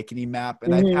Great Awakening map.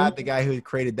 And I've Mm-hmm. had the guy who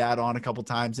created that on a couple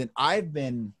times.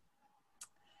 And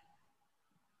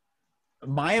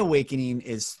my awakening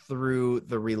is through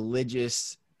the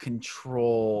religious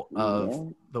control of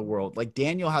the world. Like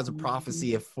Daniel has a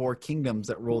prophecy of 4 kingdoms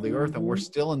that rule the earth, and we're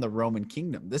still in the Roman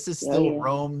kingdom. This is still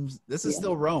Rome. This is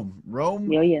still Rome.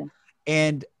 Yeah.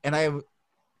 And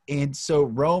And so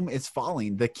Rome is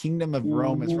falling. The kingdom of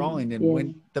Rome is falling. And Yeah.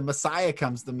 when the Messiah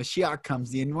comes, the Mashiach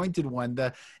comes, the anointed one,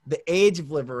 the age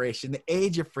of liberation, the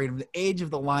age of freedom, the age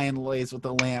of the lion lays with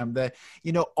the lamb,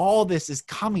 all this is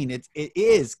coming. It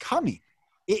is coming.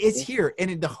 It is here.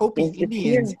 And the Hopi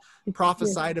Indians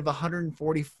prophesied of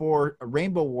 144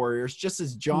 rainbow warriors, just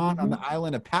as John on the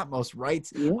island of Patmos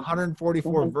writes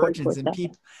 144 virgins and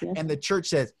people. And the church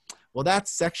says, well,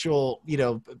 that's sexual,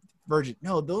 virgin.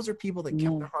 No, those are people that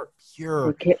kept their heart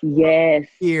pure. Yes.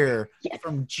 Fear,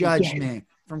 from judgment,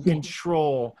 from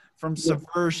control, from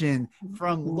subversion,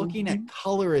 from looking at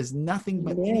color as nothing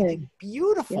but anything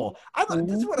beautiful.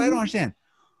 This is what I don't understand.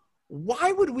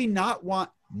 Why would we not want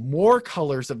more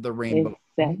colors of the rainbow,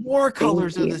 more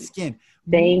colors of the skin,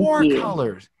 more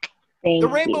colors? The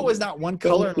rainbow is not one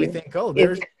color, and we think, oh,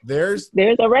 there's a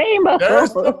rainbow.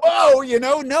 There's the bow,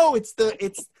 No, it's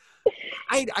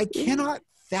I cannot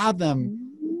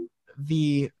fathom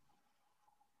the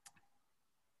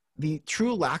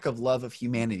true lack of love of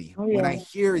humanity. When I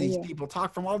hear these people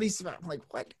talk from all these, I'm like,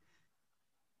 what?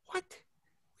 We are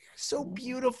so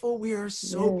beautiful. We are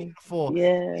so beautiful.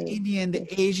 The Indian,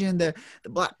 the Asian, the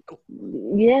black.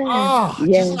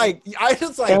 Just like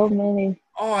so many.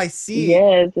 Oh, I see.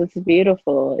 Yes, it's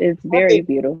beautiful. It's very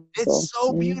beautiful. It's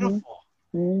so beautiful.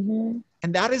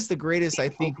 And that is the greatest, I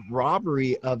think,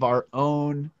 robbery of our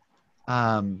own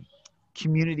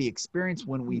community experience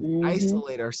when we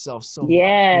isolate ourselves so much.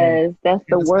 Yes, that's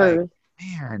the word.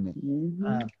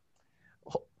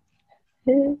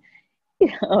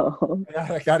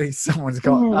 I gotta someone's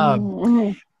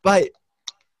calling. But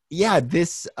yeah,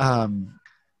 this buddy.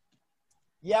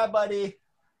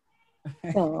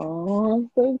 Oh,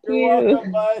 so cute. You're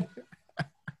welcome, bud.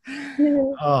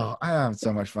 Oh, I have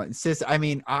so much fun. Sis, I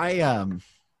mean, what I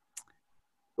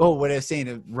was saying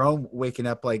of Rome waking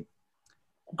up, like,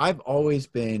 I've always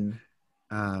been,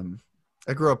 I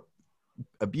grew up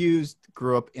abused,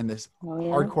 grew up in this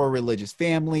hardcore religious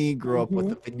family, grew up with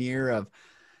the veneer of,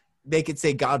 they could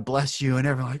say, God bless you, and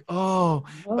everyone like,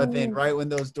 but then right when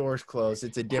those doors close,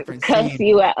 it's a different cuss scene.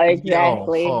 you out,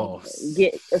 exactly.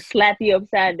 Slap you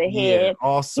upside the head,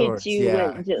 all sorts, hit you,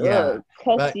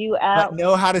 cuss you out. But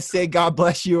know how to say God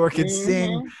bless you, or can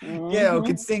sing,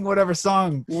 can sing whatever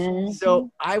song.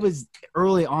 So I was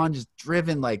early on just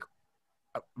driven, like,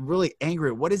 really angry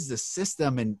at what is the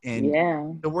system, and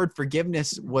the word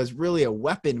forgiveness was really a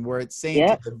weapon where it's saying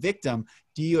to the victim,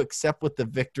 do you accept what the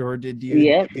victor, or did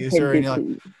you abuse her? And you're like,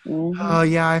 oh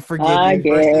yeah, I forgive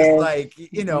you, versus like,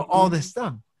 all this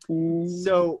stuff.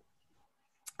 So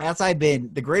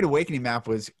the Great Awakening map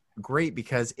was great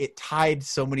because it tied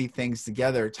so many things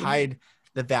together. It tied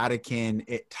the Vatican,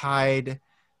 it tied,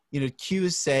 Q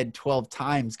said 12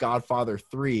 times Godfather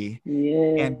 3.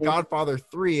 And Godfather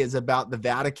 3 is about the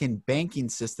Vatican banking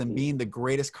system being the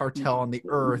greatest cartel on the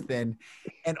earth, and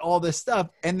all this stuff.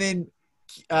 And then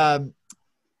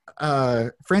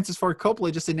Francis Ford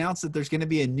Coppola just announced that there's going to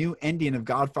be a new ending of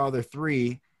Godfather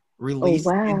 3 released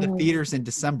in the theaters in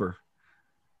December.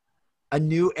 A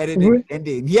new edited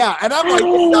ending. Yeah. And I'm like,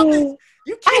 you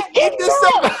can't make this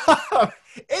stuff up.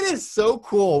 It is so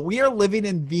cool. We are living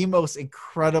in the most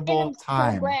incredible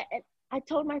time. So glad. And I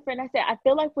told my friend, I said, I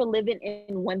feel like we're living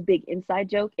in one big inside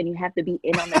joke, and you have to be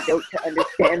in on the joke to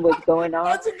understand what's going on.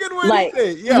 That's a good way to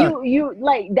say it. Yeah. You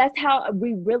like, that's how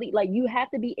we really, like, you have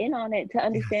to be in on it to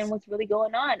understand what's really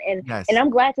going on. And I'm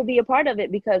glad to be a part of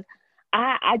it, because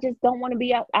I just don't want to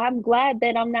be out. I'm glad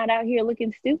that I'm not out here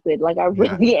looking stupid. Like, I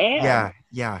really am.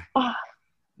 Yeah.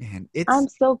 Man, I'm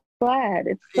so glad.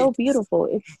 It's so beautiful.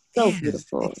 It's so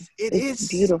beautiful. It's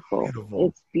beautiful.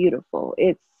 It's beautiful.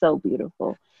 It's so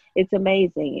beautiful. It's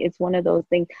amazing. It's one of those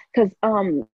things, because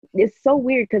it's so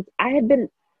weird, because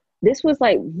this was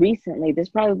like recently, this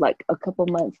probably like a couple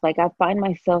months, like I find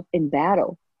myself in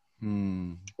battle,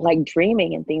 like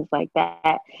dreaming and things like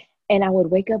that. And I would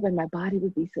wake up and my body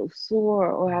would be so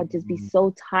sore, or I'd just be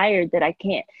so tired that I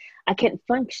can't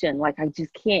function. Like, I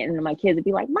just can't. And my kids would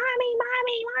be like, mommy.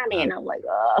 And I'm like,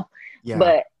 oh,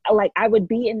 but like, I would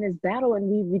be in this battle, and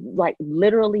we would like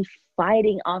literally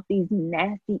fighting off these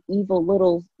nasty, evil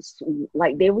little,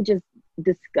 like, they were just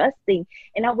disgusting.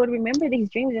 And I would remember these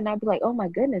dreams, and I'd be like, oh my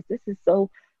goodness, this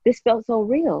felt so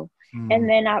real. And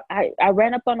then I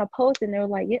ran up on a post, and they were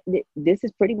like, this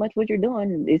is pretty much what you're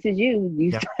doing. This is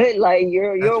you like,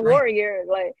 you're a warrior.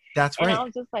 Like, that's right. And I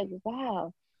was just like,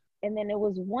 wow. And then there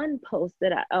was one post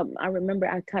that I remember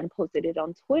I kind of posted it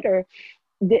on Twitter,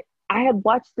 that I had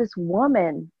watched this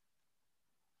woman,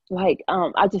 like,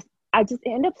 I just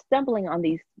end up stumbling on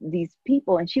these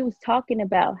people, and she was talking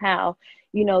about how,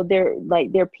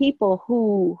 they're people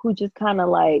who just kind of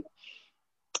like,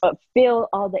 feel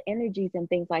all the energies and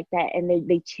things like that, and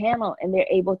they channel, and they're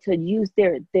able to use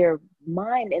their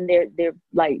mind and their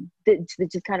like to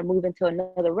just kind of move into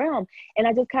another realm. And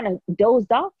I just kind of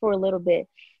dozed off for a little bit,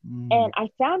 and I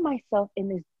found myself in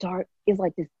this dark, it's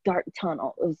like this dark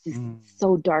tunnel. It was just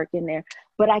so dark in there,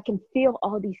 but I can feel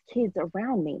all these kids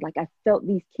around me. Like I felt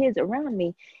these kids around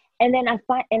me, and then I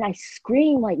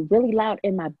screamed like really loud,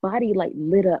 and my body like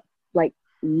lit up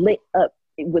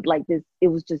with like this. It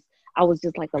was just, I was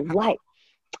just like a light.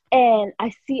 And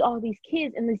I see all these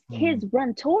kids, and these kids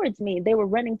run towards me. They were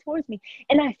running towards me,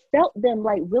 and I felt them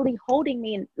like really holding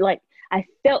me, and like I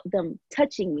felt them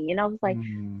touching me. And I was like,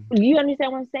 you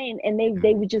understand what I'm saying? And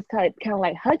they were just kind of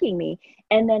like hugging me.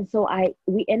 And then so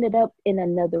we ended up in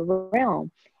another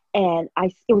realm, and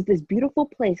it was this beautiful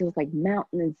place. It was like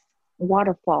mountains,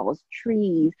 waterfalls,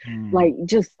 trees, like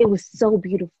just, it was so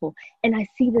beautiful. And I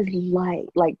see this light,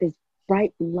 like this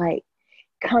bright light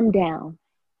come down,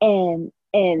 and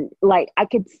like I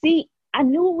could see, I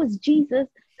knew it was Jesus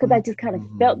because I just kind of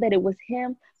felt that it was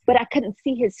him, but I couldn't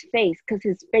see his face because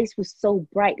his face was so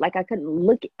bright. Like I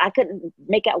couldn't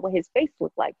make out what his face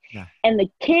looked like. And the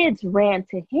kids ran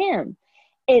to him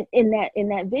in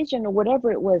that vision or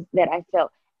whatever it was that I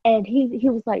felt. And he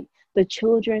was like, the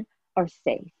children are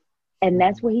safe. And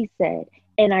that's what he said.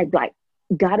 And I like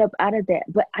got up out of that,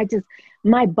 but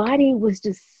my body was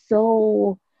just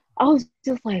so, I was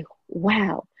just like,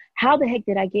 wow, how the heck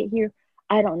did I get here?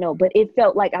 I don't know, but it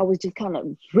felt like I was just kind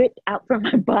of ripped out from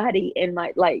my body, and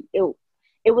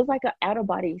it was like an out of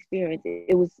body experience.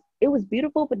 It was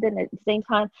beautiful, but then at the same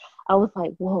time, I was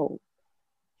like, whoa,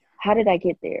 how did I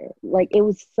get there? Like, it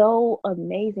was so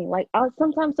amazing. Like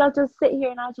sometimes I'll just sit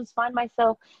here and I'll just find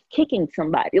myself kicking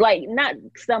somebody, like not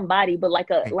somebody, but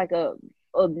like a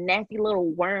nasty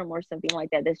little worm or something like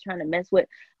that that's trying to mess with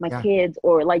my kids,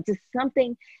 or like just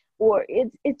something, or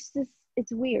it's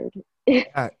weird.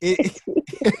 It's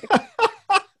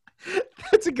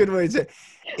that's a good way to say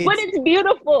it. But it's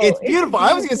beautiful. It's beautiful.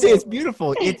 I was gonna say it's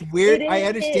beautiful. It's weird. I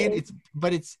understand. It's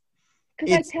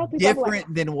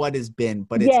different than what has been,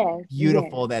 but it's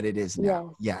beautiful that it is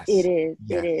now. Yes, it is.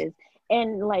 It is.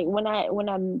 And like when I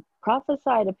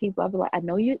prophesy to people, I'll be like, I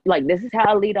know you, like, this is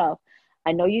how I lead off.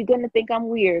 I know you're gonna think I'm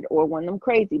weird or one of them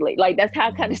crazy. Like that's how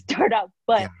I kind of start off.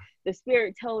 But the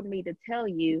Spirit told me to tell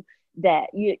you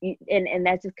that you and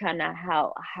that's just kind of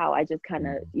how I just kind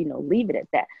of leave it at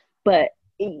that. But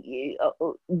you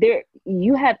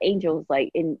have angels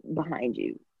like in behind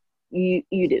you. You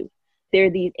do. There are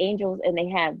these angels, and they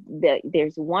have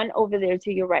there's one over there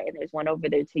to your right, and there's one over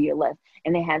there to your left,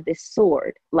 and they have this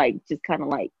sword, like just kind of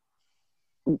like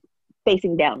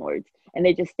facing downwards, and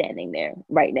they're just standing there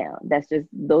right now.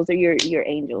 Those are your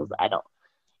angels.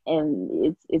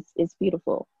 And it's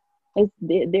beautiful.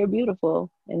 They're beautiful,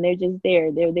 and they're just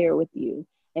there. They're there with you,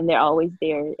 and they're always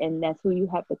there, and that's who you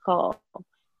have to call.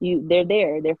 They're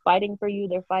there. They're fighting for you.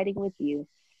 They're fighting with you,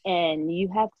 and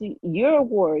you're a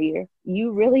warrior.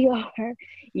 You really are.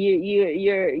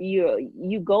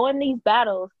 You go in these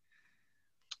battles,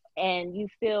 and you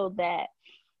feel that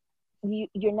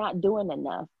you're not doing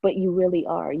enough, but you really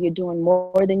are. You're doing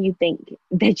more than you think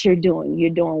that you're doing. You're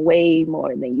doing way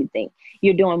more than you think.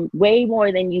 You're doing way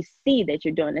more than you see that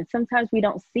you're doing. And sometimes we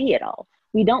don't see it all.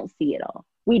 We don't see it all.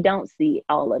 We don't see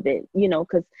all of it,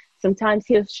 because sometimes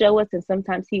he'll show us and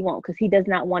sometimes he won't, because he does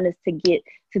not want us to get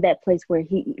to that place where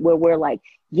we're like,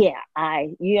 you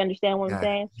understand what I'm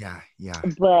saying? Yeah.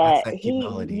 But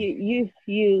you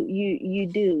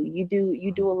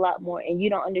do a lot more, and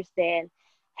you don't understand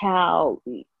how,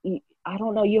 I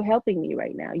don't know, you're helping me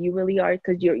right now. You really are,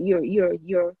 because you're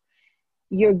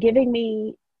giving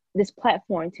me this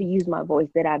platform to use my voice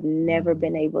that I've never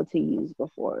been able to use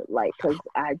before. Like, because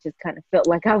I just kind of felt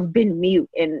like I've been mute,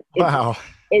 and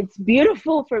it's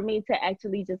beautiful for me to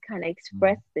actually just kind of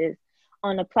express this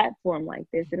on a platform like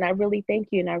this. And I really thank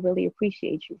you, and I really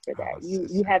appreciate you for that.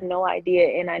 You have no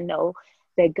idea, and I know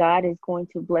that God is going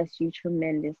to bless you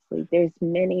tremendously. There's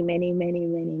many, many, many,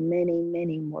 many, many,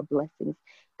 many more blessings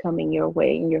coming your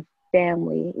way, and your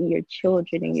family, and your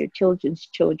children, and your children's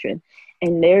children,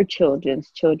 and their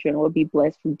children's children will be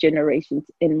blessed from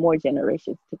generations and more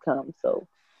generations to come. So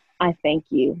I thank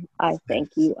you. I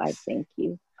thank you. I thank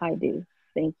you. I do.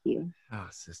 Thank you. Oh,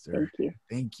 sister.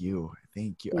 Thank you.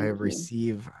 I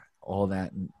receive all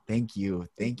that. And thank you.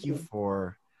 Thank you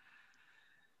for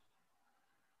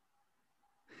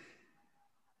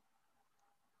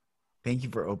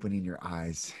opening your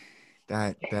eyes.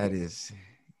 That is,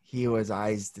 he who has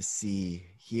eyes to see,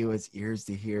 he who has ears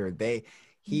to hear.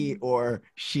 He or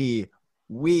she,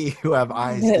 we who have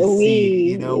eyes to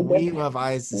see, we who have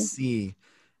eyes to see.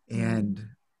 And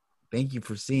Thank you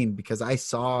for seeing, because I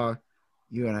saw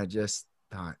you and I just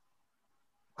thought,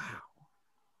 wow,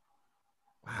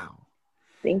 wow.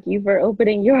 Thank you for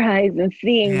opening your eyes and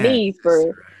seeing Yes, me sister.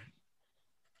 for.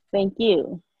 Thank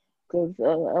you. Because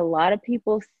a lot of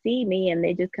people see me and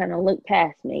they just kind of look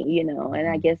past me, you know, and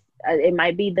I Mhm. guess it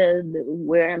might be the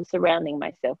where I'm surrounding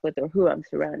myself with or who I'm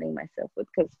surrounding myself with.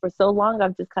 Because for so long,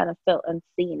 I've just kind of felt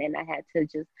unseen and I had to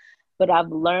just, but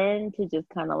I've learned to just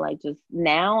kind of like, just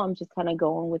now I'm just kind of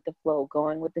going with the flow,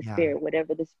 going with the Yeah. spirit,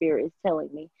 whatever the spirit is telling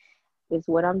me is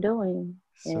what I'm doing.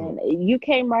 So And you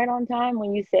came right on time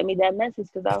when you sent me that message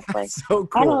because I was like, so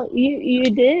I cool. don't, you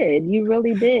did, you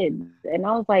really did. And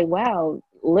I was like, wow,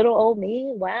 little old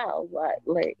me, wow, what,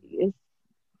 like, it's,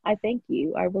 I thank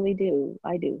you. I really do.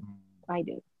 I do. I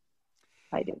do.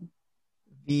 I do.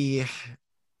 The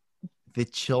the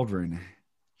children,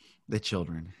 the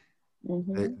children,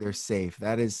 Mm-hmm. they're safe.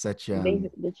 That is such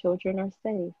The children are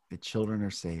safe. the children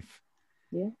are safe.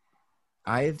 Yeah.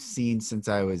 I've seen since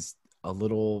I was a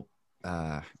little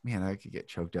man, I could get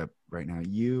choked up right now.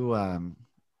 You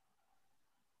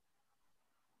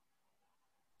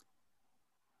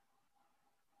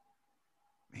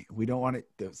we don't want it,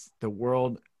 the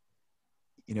world,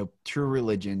 true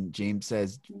religion, James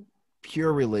says,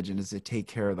 pure religion is to take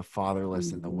care of the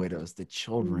fatherless and the Mm-hmm. widows, the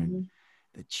children, Mm-hmm.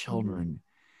 the Mm-hmm. children.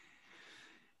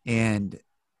 And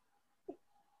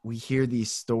we hear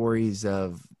these stories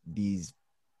of these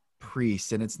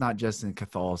priests, and it's not just in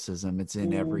Catholicism, it's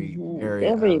in every Mm-hmm.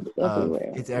 area of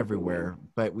Everywhere, it's everywhere. everywhere.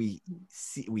 But we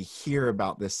hear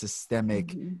about this systemic,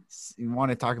 Mm-hmm. you want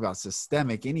to talk about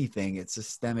systemic anything, it's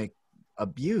systemic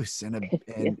abuse Yeah.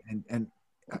 and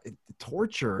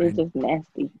torture It's and just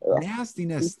nasty. Ugh.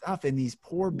 nastiness stuff. And these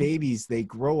poor babies, they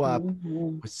grow up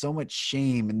Mm-hmm. with so much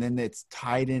shame, and then it's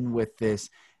tied in with this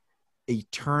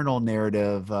eternal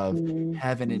narrative of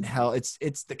heaven and Mm-hmm. hell. It's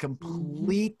the Mm-hmm.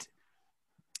 complete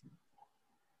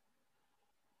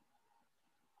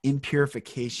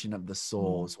impurification of the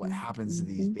soul is what Mm-hmm. happens to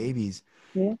these Mm-hmm. babies.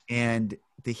 Yeah. And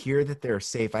to hear that they're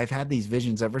safe, I've had these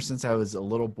visions ever since I was a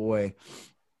little boy,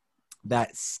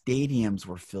 that stadiums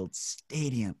were filled.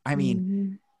 I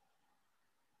mean,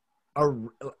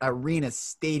 Mm-hmm. arena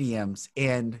stadiums.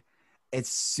 And as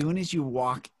soon as you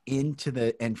walk into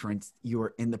the entrance, you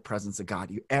are in the presence of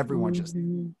God. Everyone just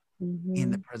Mm-hmm.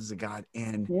 in the Mm-hmm. presence of God.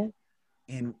 And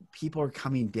Yeah. people are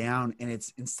coming down, and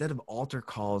it's, instead of altar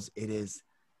calls, it is,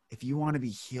 if you want to be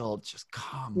healed, just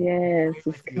come. We'll Yes. pray Just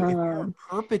with you. If you're come. a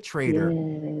perpetrator,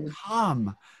 Yes.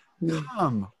 come. Yes.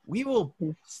 We will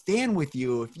Yes. stand with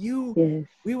you. Yes.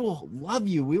 We will love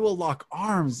you. We will lock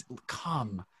arms.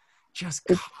 Come. Just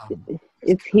It's come. Just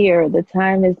it's here. The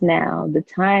time is now. The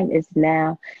time is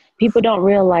now. People don't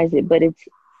realize it, but it's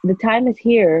the time is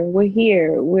here. We're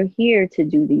here. We're here to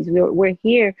do these. We're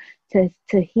here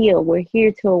to heal. We're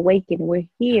here to awaken. We're come.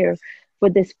 here for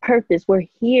this purpose. We're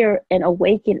here and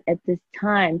awaken at this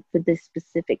time for this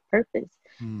specific purpose.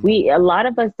 Mm, We A lot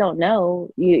of us don't know.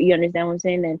 You understand what I'm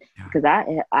saying? And yeah.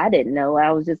 because I didn't know.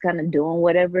 I was just kind of doing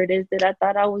whatever it is that I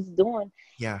thought I was doing.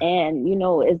 Yeah. And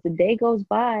as the day goes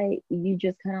by, you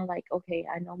just kind of like, okay,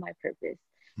 I know my purpose,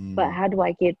 but Mm, how do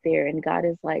I get there? And God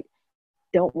is like,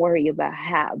 don't worry about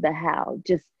how.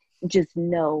 Just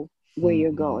know where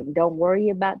you're mm, going. Don't worry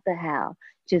about the how.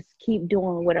 Just keep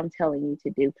doing what I'm telling you to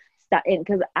do. Stop. And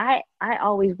because I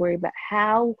always worry about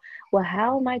how. Well,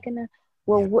 how am I gonna?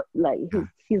 Well, yeah. what? Like Yeah.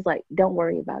 he's like, don't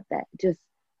worry about that. Just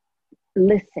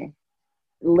listen.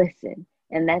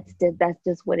 And that's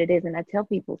just what it is. And I tell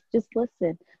people, just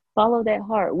listen, follow that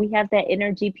heart. We have that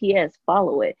inner GPS.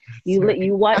 Follow it. That's You right. li-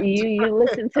 you what That's you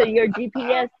listen to your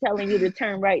GPS telling you to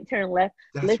turn right, turn left.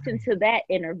 that's Listen right. to that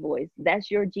inner voice. That's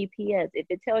your GPS. If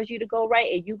it tells you to go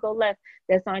right and you go left,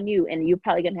 that's on you. And you're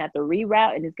probably gonna have to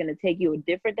reroute, and it's gonna take you a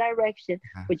different direction.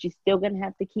 Yeah. But you're still gonna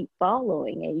have to keep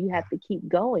following, and you Yeah. have to keep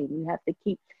going. You have to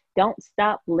keep. Don't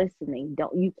stop listening.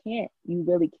 Don't. You can't. You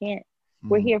really can't.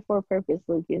 We're Mm. here for a purpose,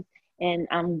 Lucas, and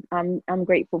I'm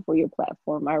grateful for your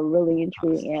platform. I really and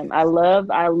truly am. I love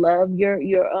your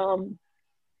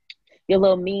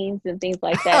little memes and things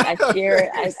like that. I share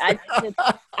it. Thanks. I just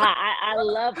I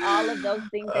love all of those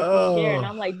things that you share, and Oh,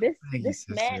 I'm like, this thank you, this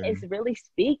man sister. is really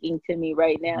speaking to me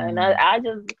right now, and Mm, I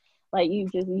just like you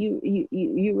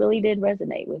really did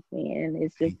resonate with me, and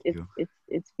it's just thank you.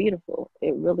 it's beautiful.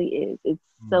 It really is. It's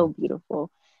so Mm, beautiful.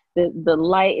 The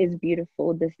light is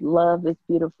beautiful. This love is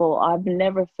beautiful. I've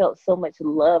never felt so much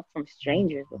love from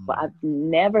strangers before.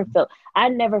 mm, I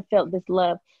never felt this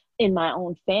love in my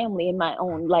own family, in my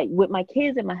own, like with my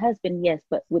kids and my husband, yes,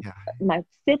 but with yeah. my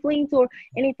siblings or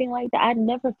anything like that, I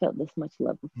never felt this much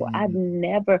love before.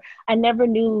 Mm, I never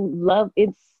knew love.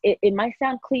 It might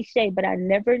sound cliche, but I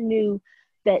never knew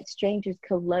that strangers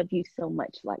could love you so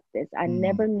much like this. I Mm.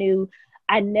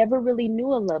 never really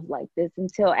knew a love like this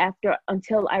until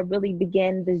I really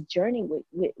began this journey with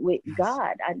Yes.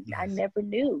 God. I Yes. never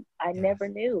knew. I never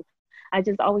Yes. knew. I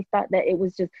just always thought that it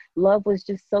was just love was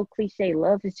just so cliche.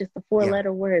 Love is just a Yeah.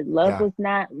 four-letter word. Love Yeah. was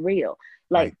not real.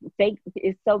 Like Right. fake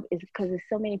it's because there's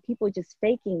so many people just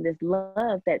faking this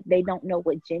love that they don't know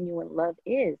what genuine love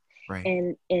is. Right.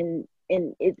 And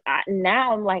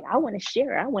now I'm like, I want to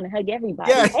share. I want to hug Yeah.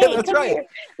 everybody. Yeah. Hey, That's come right. here.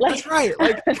 Like That's right.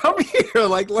 Like, come here.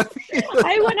 Like, let me.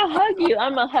 I want to hug you.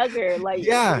 I'm a hugger. Like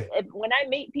Yeah. when I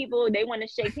meet people, they want to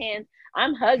shake hands.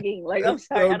 I'm hugging. Like, I'm That's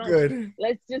sorry, so I don't. good.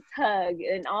 Let's just hug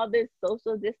and all this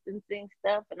social distancing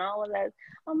stuff and all of that.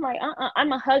 I'm like,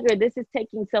 I'm a hugger. This is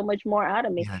taking so much more out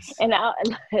of me, Yes. and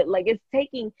like it's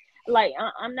taking. Like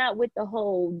I'm not with the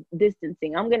whole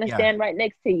distancing. I'm gonna Yeah. stand right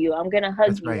next to you. I'm gonna hug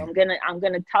That's you. right. I'm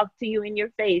gonna talk to you in your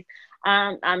face.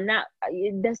 I'm not.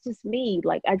 That's just me.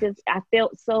 Like I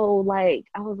felt so like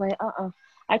I was like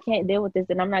I can't deal with this,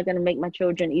 and I'm not gonna make my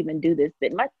children even do this.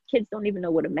 But my kids don't even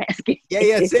know what a mask Yeah.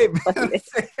 Yeah. is. Same. Like,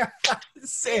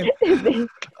 Same.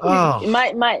 Oh.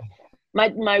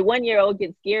 my 1-year-old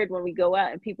gets scared when we go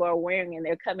out and people are wearing and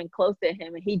they're coming close to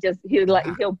him, and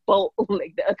Yeah. he'll bolt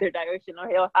like the other direction, or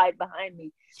he'll hide behind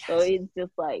me. So Yes. it's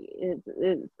just like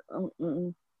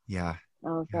Yeah. I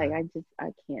was Yeah. like, I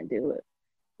can't do it.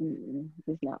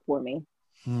 It's not for me.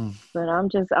 Hmm. But I'm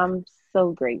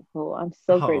so grateful. I'm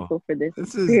so Oh, grateful for this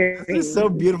this is so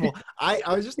experience. beautiful. I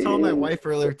was just telling my wife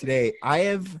earlier today, I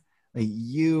have like,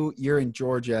 you're in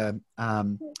Georgia.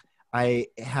 I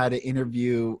had an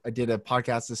interview. I did a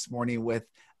podcast this morning with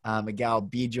a gal,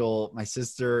 Bijal, my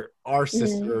sister, our Mm.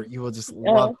 sister. You will just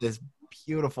love Oh, this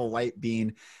beautiful light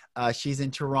being. She's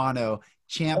in Toronto.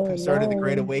 Champ, oh who started the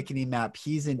Great no. Awakening map,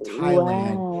 he's in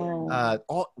Thailand.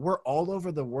 Wow. We're all over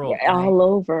the world, Yeah, and all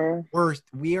over.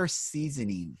 we are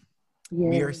seasoning.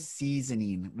 We are Yes.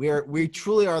 seasoning. We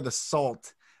truly are the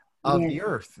salt of Yes. the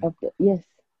earth. Yes.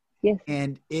 Yes.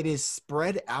 And it is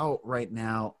spread out right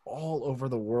now all over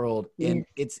the world. And Yes.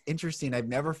 it's interesting. I've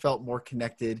never felt more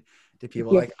connected to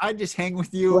people. Yes. Like, I'd just hang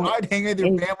with you. Right. I'd hang with your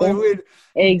family. Exactly.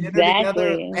 We'd do dinner together.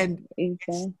 Exactly. And it's,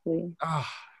 Exactly.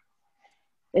 ah,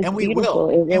 It's and we will. beautiful.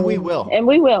 It And we really is. will. And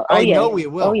we will. Oh I know yes. we Oh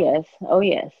will. yes. Oh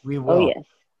yes. We Oh will. yes.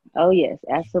 Oh yes.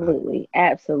 Yeah. Absolutely.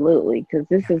 Absolutely. Because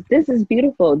Yeah. this is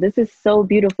beautiful. This is so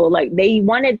beautiful. Like they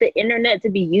wanted the internet to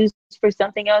be used for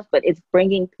something else, but it's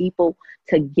bringing people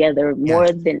together Yes.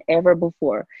 more than ever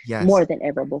before. Yes. More than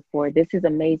ever before. This is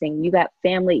amazing. You got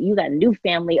family. You got new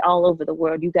family all over the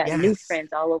world. You got new Yes. friends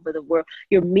all over the world.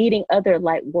 You're meeting other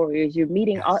light warriors. You're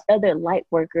meeting Yes. other light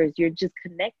workers. You're just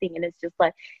connecting, and it's just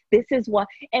like this is why.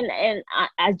 And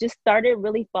I just started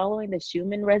really following the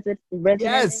Schumann resonance,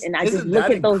 Yes. and I just Isn't look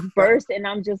that at those incredible? bursts, and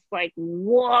I'm just like,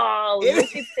 whoa,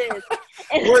 look at this.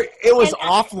 And, Where it was and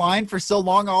offline for so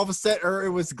long, all of a sudden, or it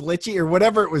was glitchy or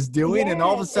whatever it was doing, and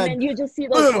all of a yes, and sudden, then you just see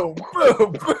those, boom,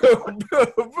 boom, boom,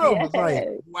 boom, boom. It's like,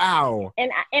 yes. wow.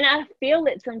 And I feel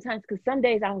it sometimes because some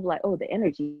days I'm like, oh, the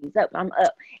energy is up, I'm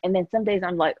up, and then some days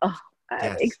I'm like, oh, I'm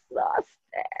Yes,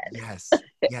 exhausted. yes,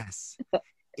 yes.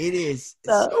 It is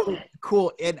So so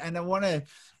cool. And I want to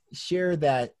share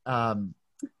that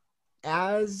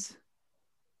as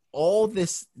all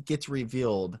this gets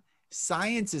revealed,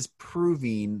 science is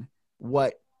proving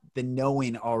what the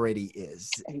knowing already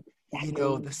is.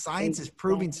 exactly, The science is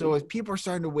proving. So as people are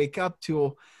starting to wake up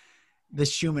to the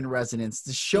Schumann resonance,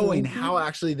 to showing how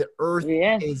actually the earth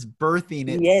yes, is birthing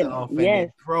yes, itself and yes,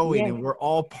 it's growing, yes, and we're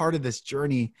all part of this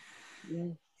journey. yes.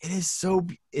 It's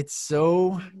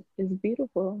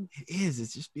beautiful.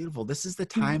 It's just beautiful. This is the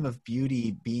time of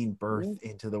beauty being Yes, birthed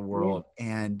into the yes, world.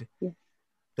 And yes.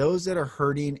 those that are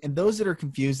hurting and those that are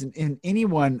confused, and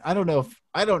anyone, I don't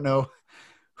know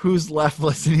who's left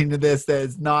listening to this that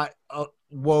is not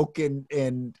woke and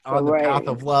on the path Right.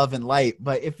 of love and light.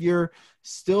 But if you're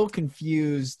still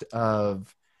confused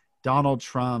of Donald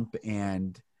Trump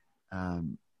and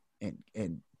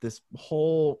this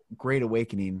whole great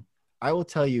awakening, I will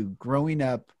tell you, growing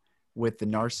up with the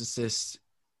narcissist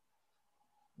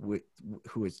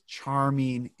who is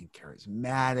charming and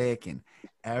charismatic and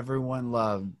everyone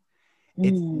loved,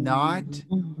 it's not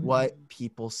what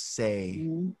people say,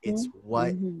 it's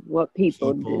what What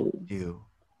people people do. do.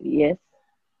 Yes.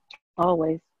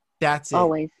 Always. That's it.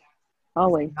 Always. It's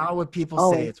Always. not what people say,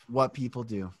 Always. it's what people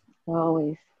do.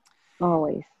 Always.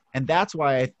 Always. And that's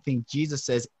why I think Jesus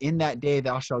says, in that day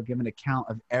thou shalt give an account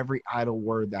of every idle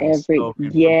word thou hast spoken.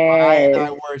 For by Yes.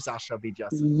 thy words thou shalt be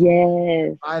justified.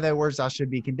 Yes. By thy words thou should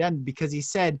be condemned. Because he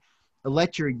said,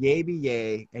 let your yea be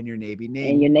yea and your nay be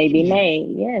nay. And your nay be Meaning, nay.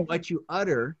 Yes. what you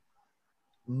utter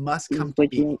must Is come to what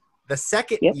be. you The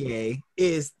second Yep. yea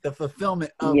is the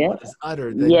fulfillment of Yep. what is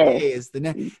uttered. The Yes. yea is the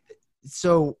next.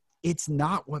 So it's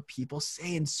not what people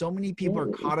say. And so many people Yeah, are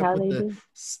it's caught up how with they the do.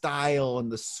 style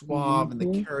and the suave and the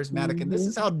Mm-hmm. charismatic. And this Mm-hmm.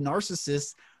 is how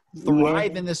narcissists Yes.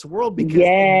 thrive in this world, because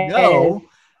they Yes. know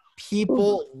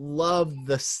people love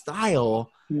the style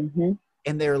Mm-hmm.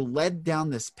 and they're led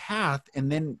down this path.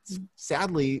 And then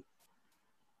sadly,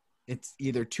 it's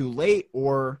either too late,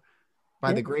 or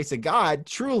by the Yep. grace of God,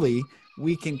 truly,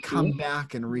 we can come Yep.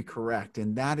 back and recorrect.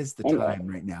 And that is the And time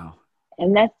right now.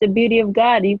 and that's the beauty of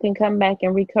God. You can come back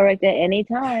and recorrect at any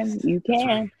time. Yes, You that's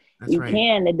can. right. That's You right.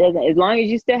 can. It doesn't, as long as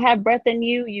you still have breath in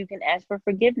you, you can ask for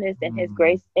forgiveness, and his Mm,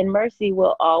 grace and mercy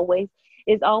will always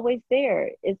is always there.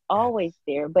 It's yes, always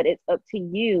there. But it's up to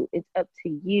you. It's up to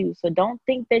you. So don't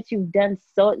think that you've done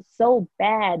so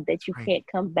bad that that's you right. can't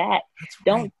come back. That's right.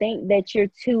 Don't think that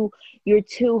you're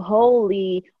too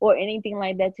holy or anything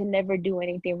like that to never do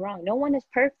anything wrong. No one is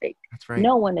perfect. That's right.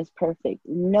 No one is perfect. That's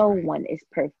No right. one is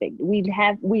perfect. We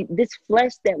this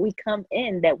flesh that we come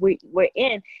in, that we're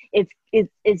in,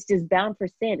 it's just bound for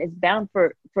sin. It's bound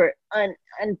for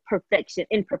unperfection,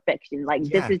 imperfection. Like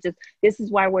Yes, this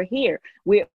is why we're here.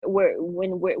 When we're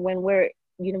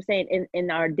you know what I'm saying, in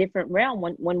our different realm,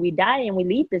 when we die and we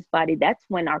leave this body, that's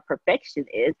when our perfection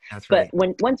is. that's But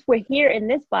right. once we're here in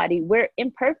this body, we're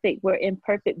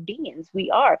imperfect beings.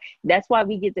 We are. That's why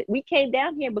we came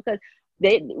down here, because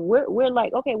we're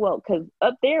like, okay, well, because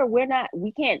up there we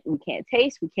can't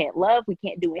taste, we can't love, we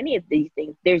can't do any of these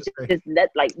things. There's That's right. just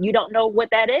that, like, you don't know what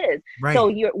that is. So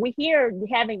Right. we're here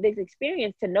having this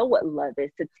experience to know what love is,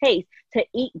 to taste, to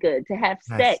eat good, to have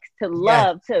Yes. sex, to Yes.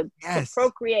 love, to Yes.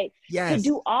 procreate, to Yes.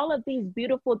 do all of these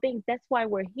beautiful things. That's why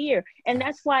we're here. And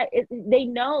that's Yes. why they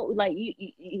know, like,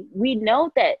 we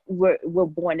know that we're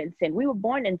born in sin. We were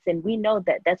born in sin. We know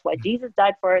that. That's why Jesus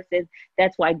died for our sins.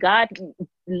 That's why God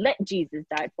let Jesus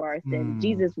die for our sins. Mm.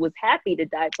 Jesus was happy to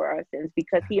die for our sins,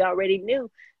 because he already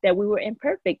knew that we were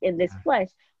imperfect in this Yeah. flesh.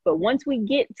 But once we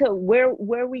get to where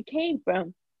we came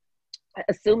from,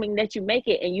 assuming that you make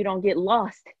it and you don't get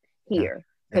lost Yeah. here,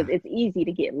 because Yeah. it's easy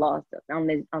to get lost on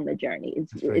the journey.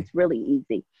 That's right. It's really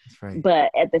easy. That's right.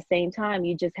 But at the same time,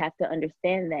 you just have to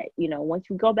understand that, once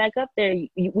you go back up there,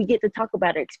 we get to talk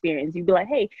about our experience. You'd be like,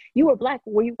 hey, you were black,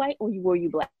 were you white, or were you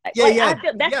black? Yeah. Like, Yeah. I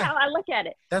feel that's Yeah. how I look at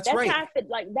it. That's That's right. how I feel,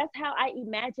 like, that's how I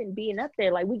imagine being up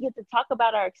there. Like, we get to talk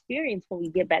about our experience when we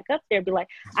get back up there. Be like,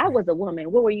 That's I right. was a woman,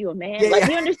 what were you, a man? Yeah. Like, Yeah.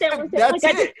 you understand what I'm saying? That's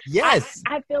Like, it. Yes.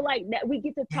 I feel like that we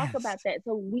get to talk Yes. about that.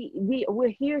 So we're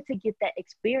here to get that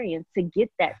experience, to get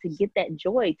that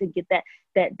joy, to get that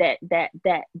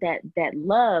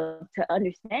love, to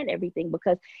understand everything.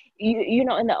 Because in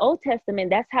the Old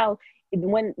Testament, that's how,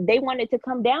 when they wanted to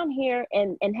come down here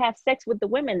and have sex with the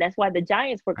women, that's why the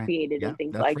giants were Right. created Yeah. and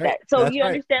things That's like right. that. So That's you right.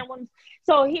 understand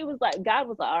so he was like, God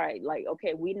was like, all right, like,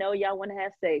 okay, we know y'all want to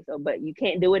have sex, but you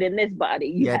can't do it in this body.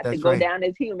 You Yeah. have to That's go right. down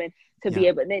as human to Yeah. be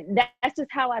able. That's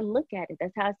just how I look at it.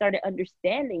 That's how I started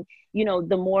understanding,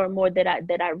 the more and more that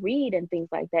I read and things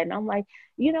like that. And I'm like,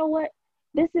 you know what?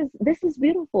 This is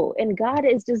beautiful, and God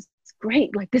is just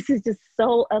great. Like, this is just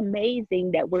so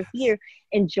amazing that we're Yes. here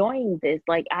enjoying this.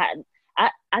 Like,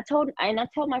 I told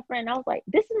my friend, I was like,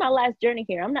 this is my last journey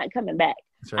here. I'm not coming back.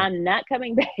 That's right. I'm not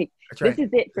coming back. That's This right. is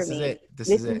it for This is me. it. This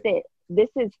This is is it.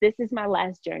 it. This is my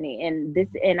last journey,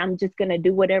 and I'm just gonna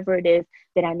do whatever it is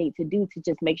that I need to do to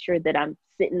just make sure that I'm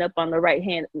sitting up on the right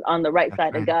That's side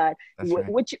of right. God. That's right.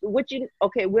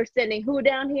 Okay, we're sending who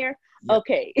down here? Yeah.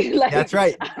 Okay, like, That's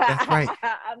right. That's right.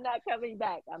 I'm not coming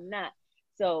back. I'm not.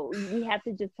 So we have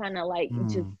to just kind of like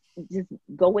Mm. just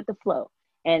go with the flow.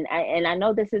 And I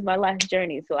know this is my last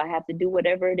journey, so I have to do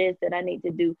whatever it is that I need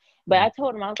to do. But I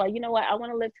told him, I was like, you know what? I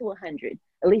want to live to 100,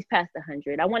 at least past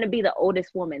 100. I want to be the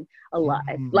oldest woman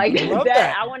alive. Like, I love that.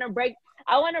 that. I want to break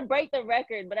the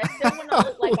record, but I still want to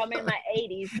look like I'm in my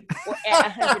 80s or at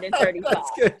 135.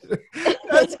 That's good.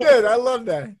 That's good. I love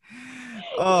that.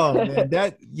 Oh man,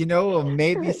 that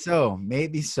maybe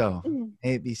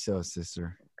so,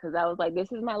 sister. Because I was like,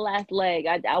 this is my last leg.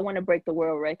 I want to break the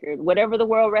world record. Whatever the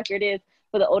world record is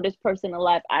for the oldest person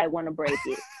alive, I want to break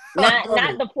it. I love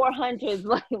Not it. the 400s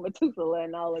like Methuselah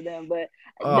and all of them, but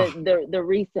Oh, the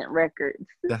recent records.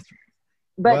 that's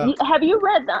But well. have you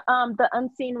read the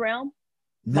Unseen Realm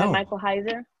by No, Michael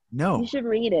Heiser? You no. should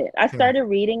read it. I Okay. started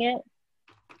reading it.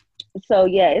 So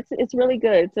yeah, it's really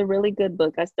good. It's a really good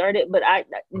book. I started, but I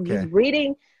Okay. just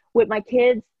reading with my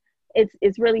kids,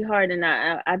 it's really hard. And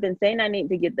I've been saying I need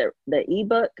to get the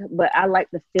ebook, but I like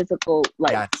the physical,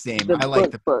 like, Yeah, same. the I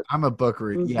like book. I'm a book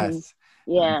reader. Mm-hmm. Yes.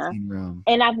 Yeah. Unseen Realm.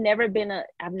 And I've never been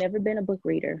a book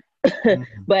reader, Mhm.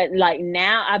 but like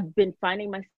now I've been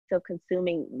finding myself so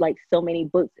consuming like so many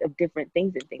books of different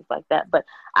things and things like that. But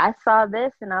I saw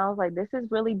this and I was like, this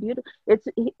is really beautiful.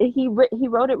 He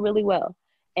wrote it really well.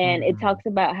 And it Mm. talks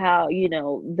about how, you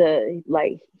know,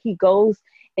 he goes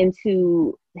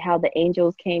into how the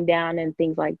angels came down and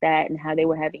things like that, and how they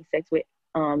were having sex with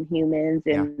humans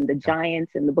Yeah. and the Yeah.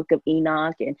 giants in the book of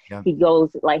Enoch. And Yeah. he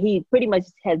goes, like, he pretty much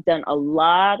has done a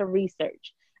lot of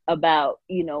research about,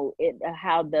 you know,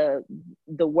 how the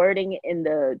wording in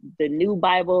the new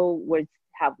Bible was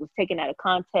taken out of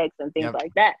context and things Yep.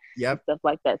 like that and Yep. stuff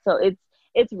like that. So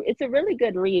it's a really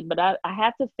good read, but I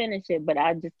have to finish it. But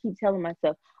I just keep telling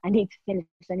myself I need to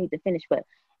finish. But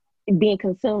being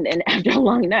consumed, and after a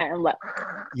long night, I'm like,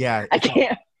 Yeah. I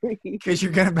can't read. Because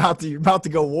you're about to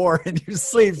go war in your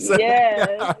sleep. So Yes,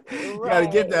 yeah, you got to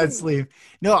get that right. sleep.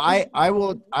 No, I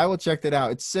will check that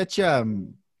out. It's such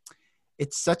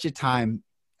a time.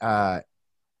 Yeah,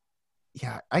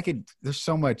 I could. There's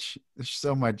so much.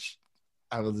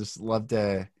 I would just love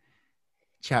to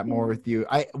chat more with you.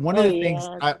 One of Oh the things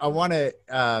yeah. I want to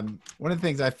one of the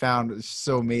things I found was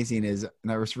so amazing is,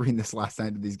 and I was reading this last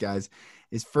night to these guys,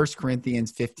 is 1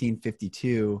 Corinthians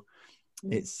 15:52.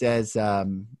 It says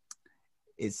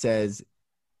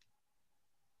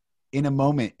in a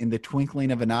moment, in the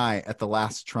twinkling of an eye, at the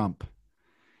last trump,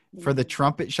 for the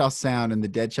trumpet shall sound and the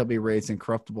dead shall be raised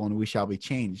incorruptible and we shall be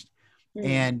changed.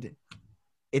 And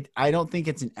I don't think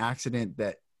it's an accident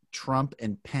that Trump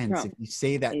and Pence, if Trump. you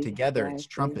say that together, it's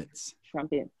Exactly. trumpets.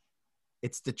 Trumpet.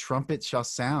 It's the trumpet shall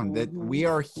sound, that we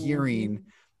Mm-hmm. are hearing Mm-hmm.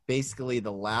 basically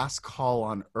the last call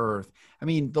on earth. I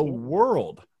mean, the Yep.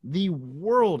 world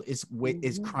is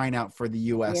Mm-hmm. crying out for the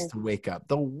US Yes. to wake up.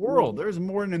 The world, Yes. there's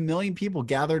more than 1 million people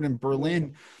gathered in Yes.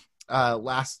 Berlin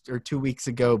last or 2 weeks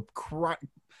ago.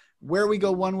 Where we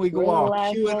go, one we go We're the all.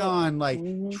 last hope. QAnon, like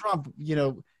Mm-hmm. Trump, this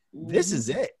Mm-hmm. is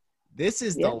it. This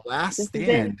is Yep. the last This is it.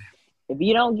 stand. If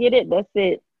you don't get it, that's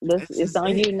it. This It's is on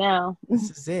it. you now. This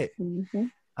is it. Mm-hmm.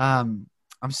 Um,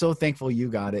 I'm so thankful you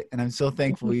got it, and I'm so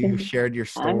thankful you shared your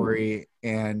I'm. story.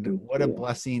 And Thank what a you.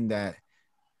 blessing that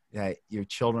your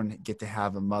children get to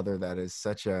have a mother that is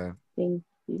such a Thank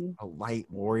you. light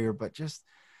warrior, but just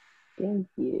Thank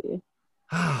you.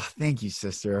 thank you,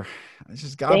 sister. It's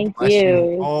just God Thank bless you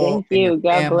you. all Thank and your you.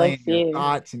 God family bless and your you.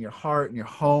 thoughts and your heart and your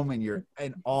home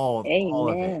and all of it.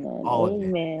 Amen. All of it.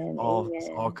 Amen. It's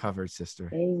all Amen. covered, sister.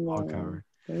 All Amen. covered.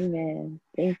 Amen.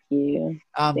 Thank you.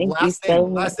 Thank you Last so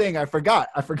thing, much. I forgot.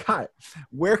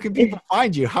 Where can people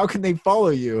find you? How can they follow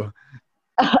you?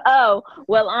 Oh,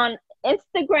 well, on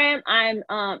Instagram, I'm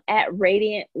at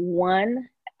Radiant1,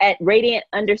 at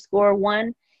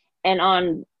Radiant_1. And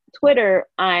on Twitter,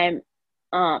 I'm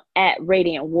at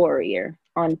Radiant Warrior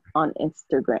on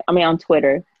Instagram. I mean, on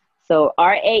Twitter. So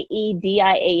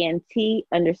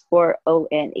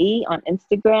RAEDIANT_ONE on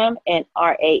Instagram, and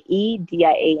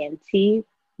RAEDIANT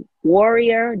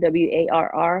Warrior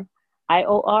WARRIOR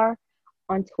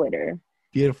on Twitter.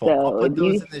 Beautiful. I'll So put if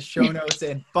those you in the show notes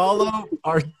and follow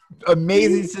our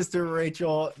amazing sister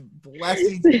Racheal.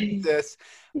 Blessings, sis.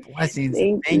 Blessings.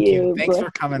 thank Thank you. you. Thanks for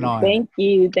coming on. Thank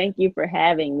you. Thank you for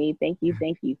having me. Thank you.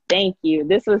 Thank you. Thank you.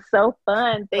 This was so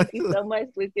fun. Thank you so much,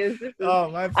 Lucas.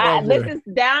 Oh, my This pleasure. is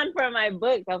down from my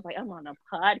books. I was like, I'm on a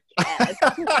podcast.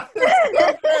 It's so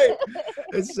great.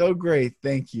 It's so great.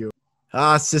 Thank you.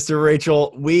 Sister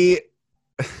Racheal, we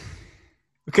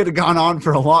could have gone on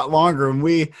for a lot longer, and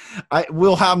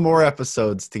we'll have more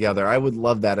episodes together. I would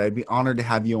love that. I'd be honored to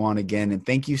have you on again. And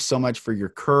thank you so much for your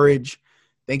courage.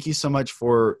 Thank you so much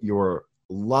for your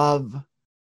love.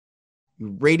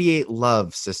 You radiate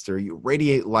love, sister. You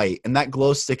radiate light. And that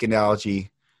glow stick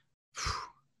analogy,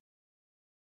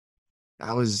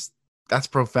 that's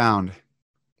profound.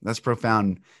 That's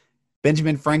profound.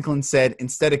 Benjamin Franklin said,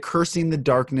 instead of cursing the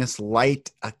darkness,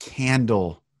 light a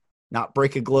candle, not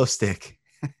break a glow stick.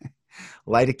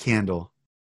 Light a candle.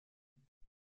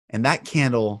 And that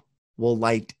candle will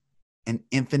light an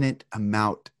infinite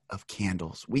amount of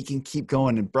candles. We can keep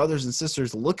going. And brothers and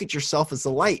sisters, look at yourself as the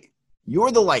light.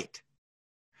 You're the light.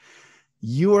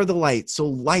 You are the light. So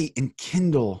light and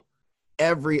kindle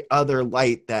every other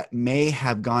light that may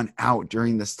have gone out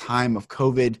during this time of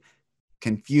COVID,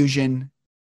 confusion,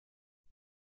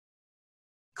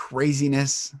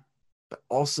 craziness, but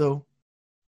also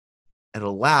it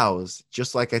allows,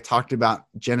 just like I talked about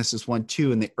Genesis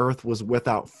 1:2, and the earth was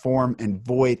without form and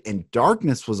void, and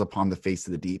darkness was upon the face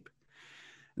of the deep.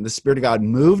 And the Spirit of God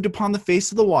moved upon the face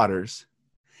of the waters,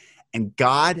 and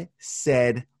God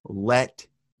said, let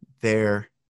there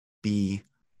be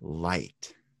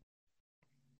light.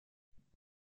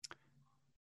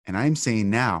 And I'm saying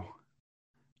now,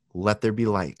 let there be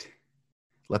light.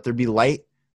 Let there be light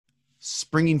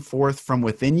springing forth from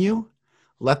within you.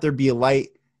 Let there be light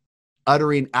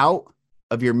uttering out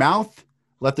of your mouth.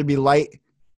 Let there be light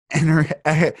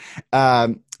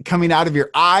coming out of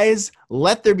your eyes.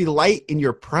 Let there be light in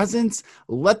your presence.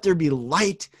 Let there be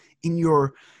light in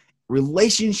your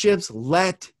relationships.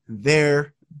 Let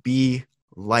there be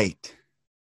light.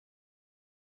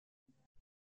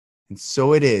 And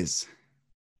so it is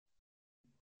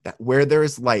that where there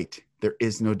is light, there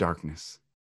is no darkness.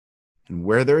 And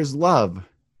where there is love,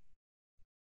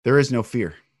 there is no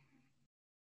fear.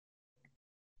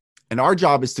 And our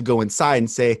job is to go inside and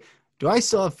say, do I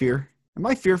still have fear? Am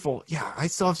I fearful? Yeah, I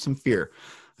still have some fear.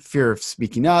 Fear of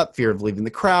speaking up, fear of leaving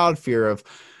the crowd, fear of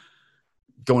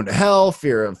going to hell,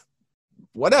 fear of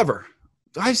whatever.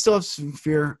 Do I still have some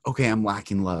fear? Okay, I'm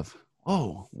lacking love.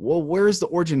 Oh, well, where's the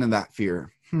origin of that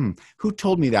fear? Who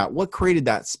told me that? What created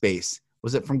that space?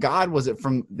 Was it from God? Was it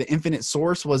from the infinite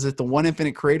source? Was it the one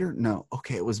infinite creator? No.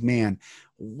 Okay, it was man.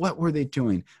 What were they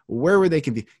doing? Where were they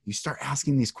confused? You start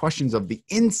asking these questions of the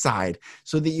inside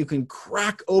so that you can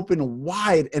crack open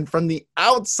wide and from the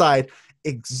outside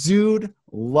exude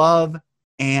love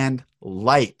and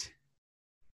light.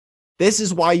 This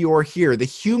is why you're here. The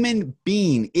human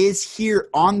being is here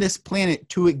on this planet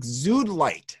to exude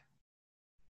light.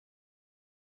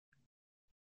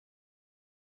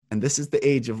 And this is the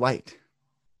age of light.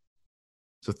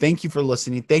 So thank you for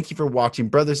listening. Thank you for watching.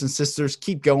 Brothers and sisters,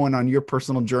 keep going on your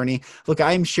personal journey. Look,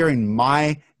 I am sharing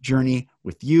my journey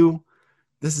with you.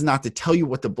 This is not to tell you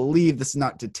what to believe. This is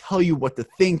not to tell you what to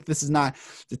think. This is not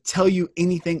to tell you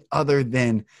anything other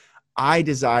than I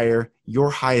desire your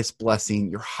highest blessing,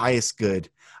 your highest good.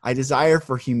 I desire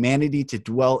for humanity to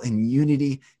dwell in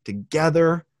unity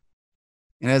together.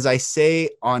 And as I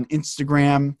say on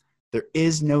Instagram, there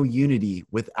is no unity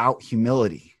without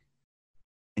humility.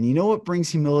 And you know what brings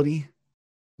humility?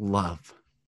 Love.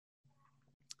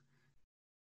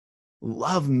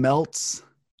 Love melts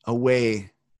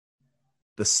away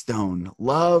the stone.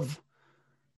 Love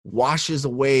washes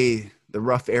away the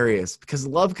rough areas because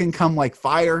love can come like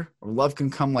fire or love can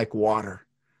come like water.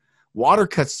 Water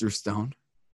cuts through stone.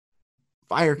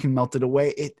 Fire can melt it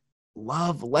away.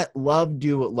 Let love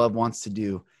do what love wants to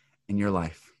do in your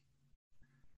life.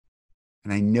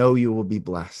 And I know you will be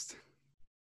blessed.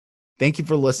 Thank you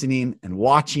for listening and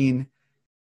watching.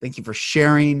 Thank you for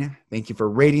sharing. Thank you for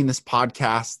rating this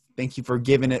podcast. Thank you for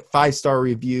giving it 5-star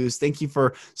reviews. Thank you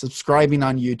for subscribing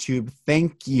on YouTube.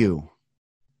 Thank you.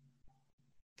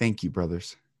 Thank you,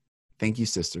 brothers. Thank you,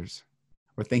 sisters.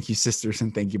 Or thank you, sisters,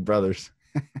 and thank you, brothers.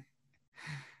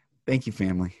 Thank you,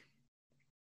 family.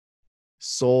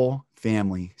 Soul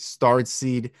family. Starred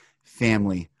Seed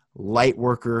family.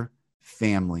 Lightworker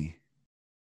family.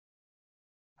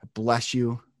 I bless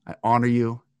you. I honor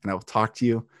you, and I will talk to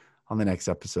you on the next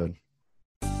episode.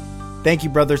 Thank you,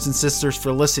 brothers and sisters,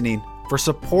 for listening. For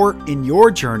support in your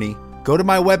journey, go to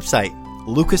my website,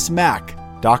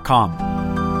 lucasmack.com.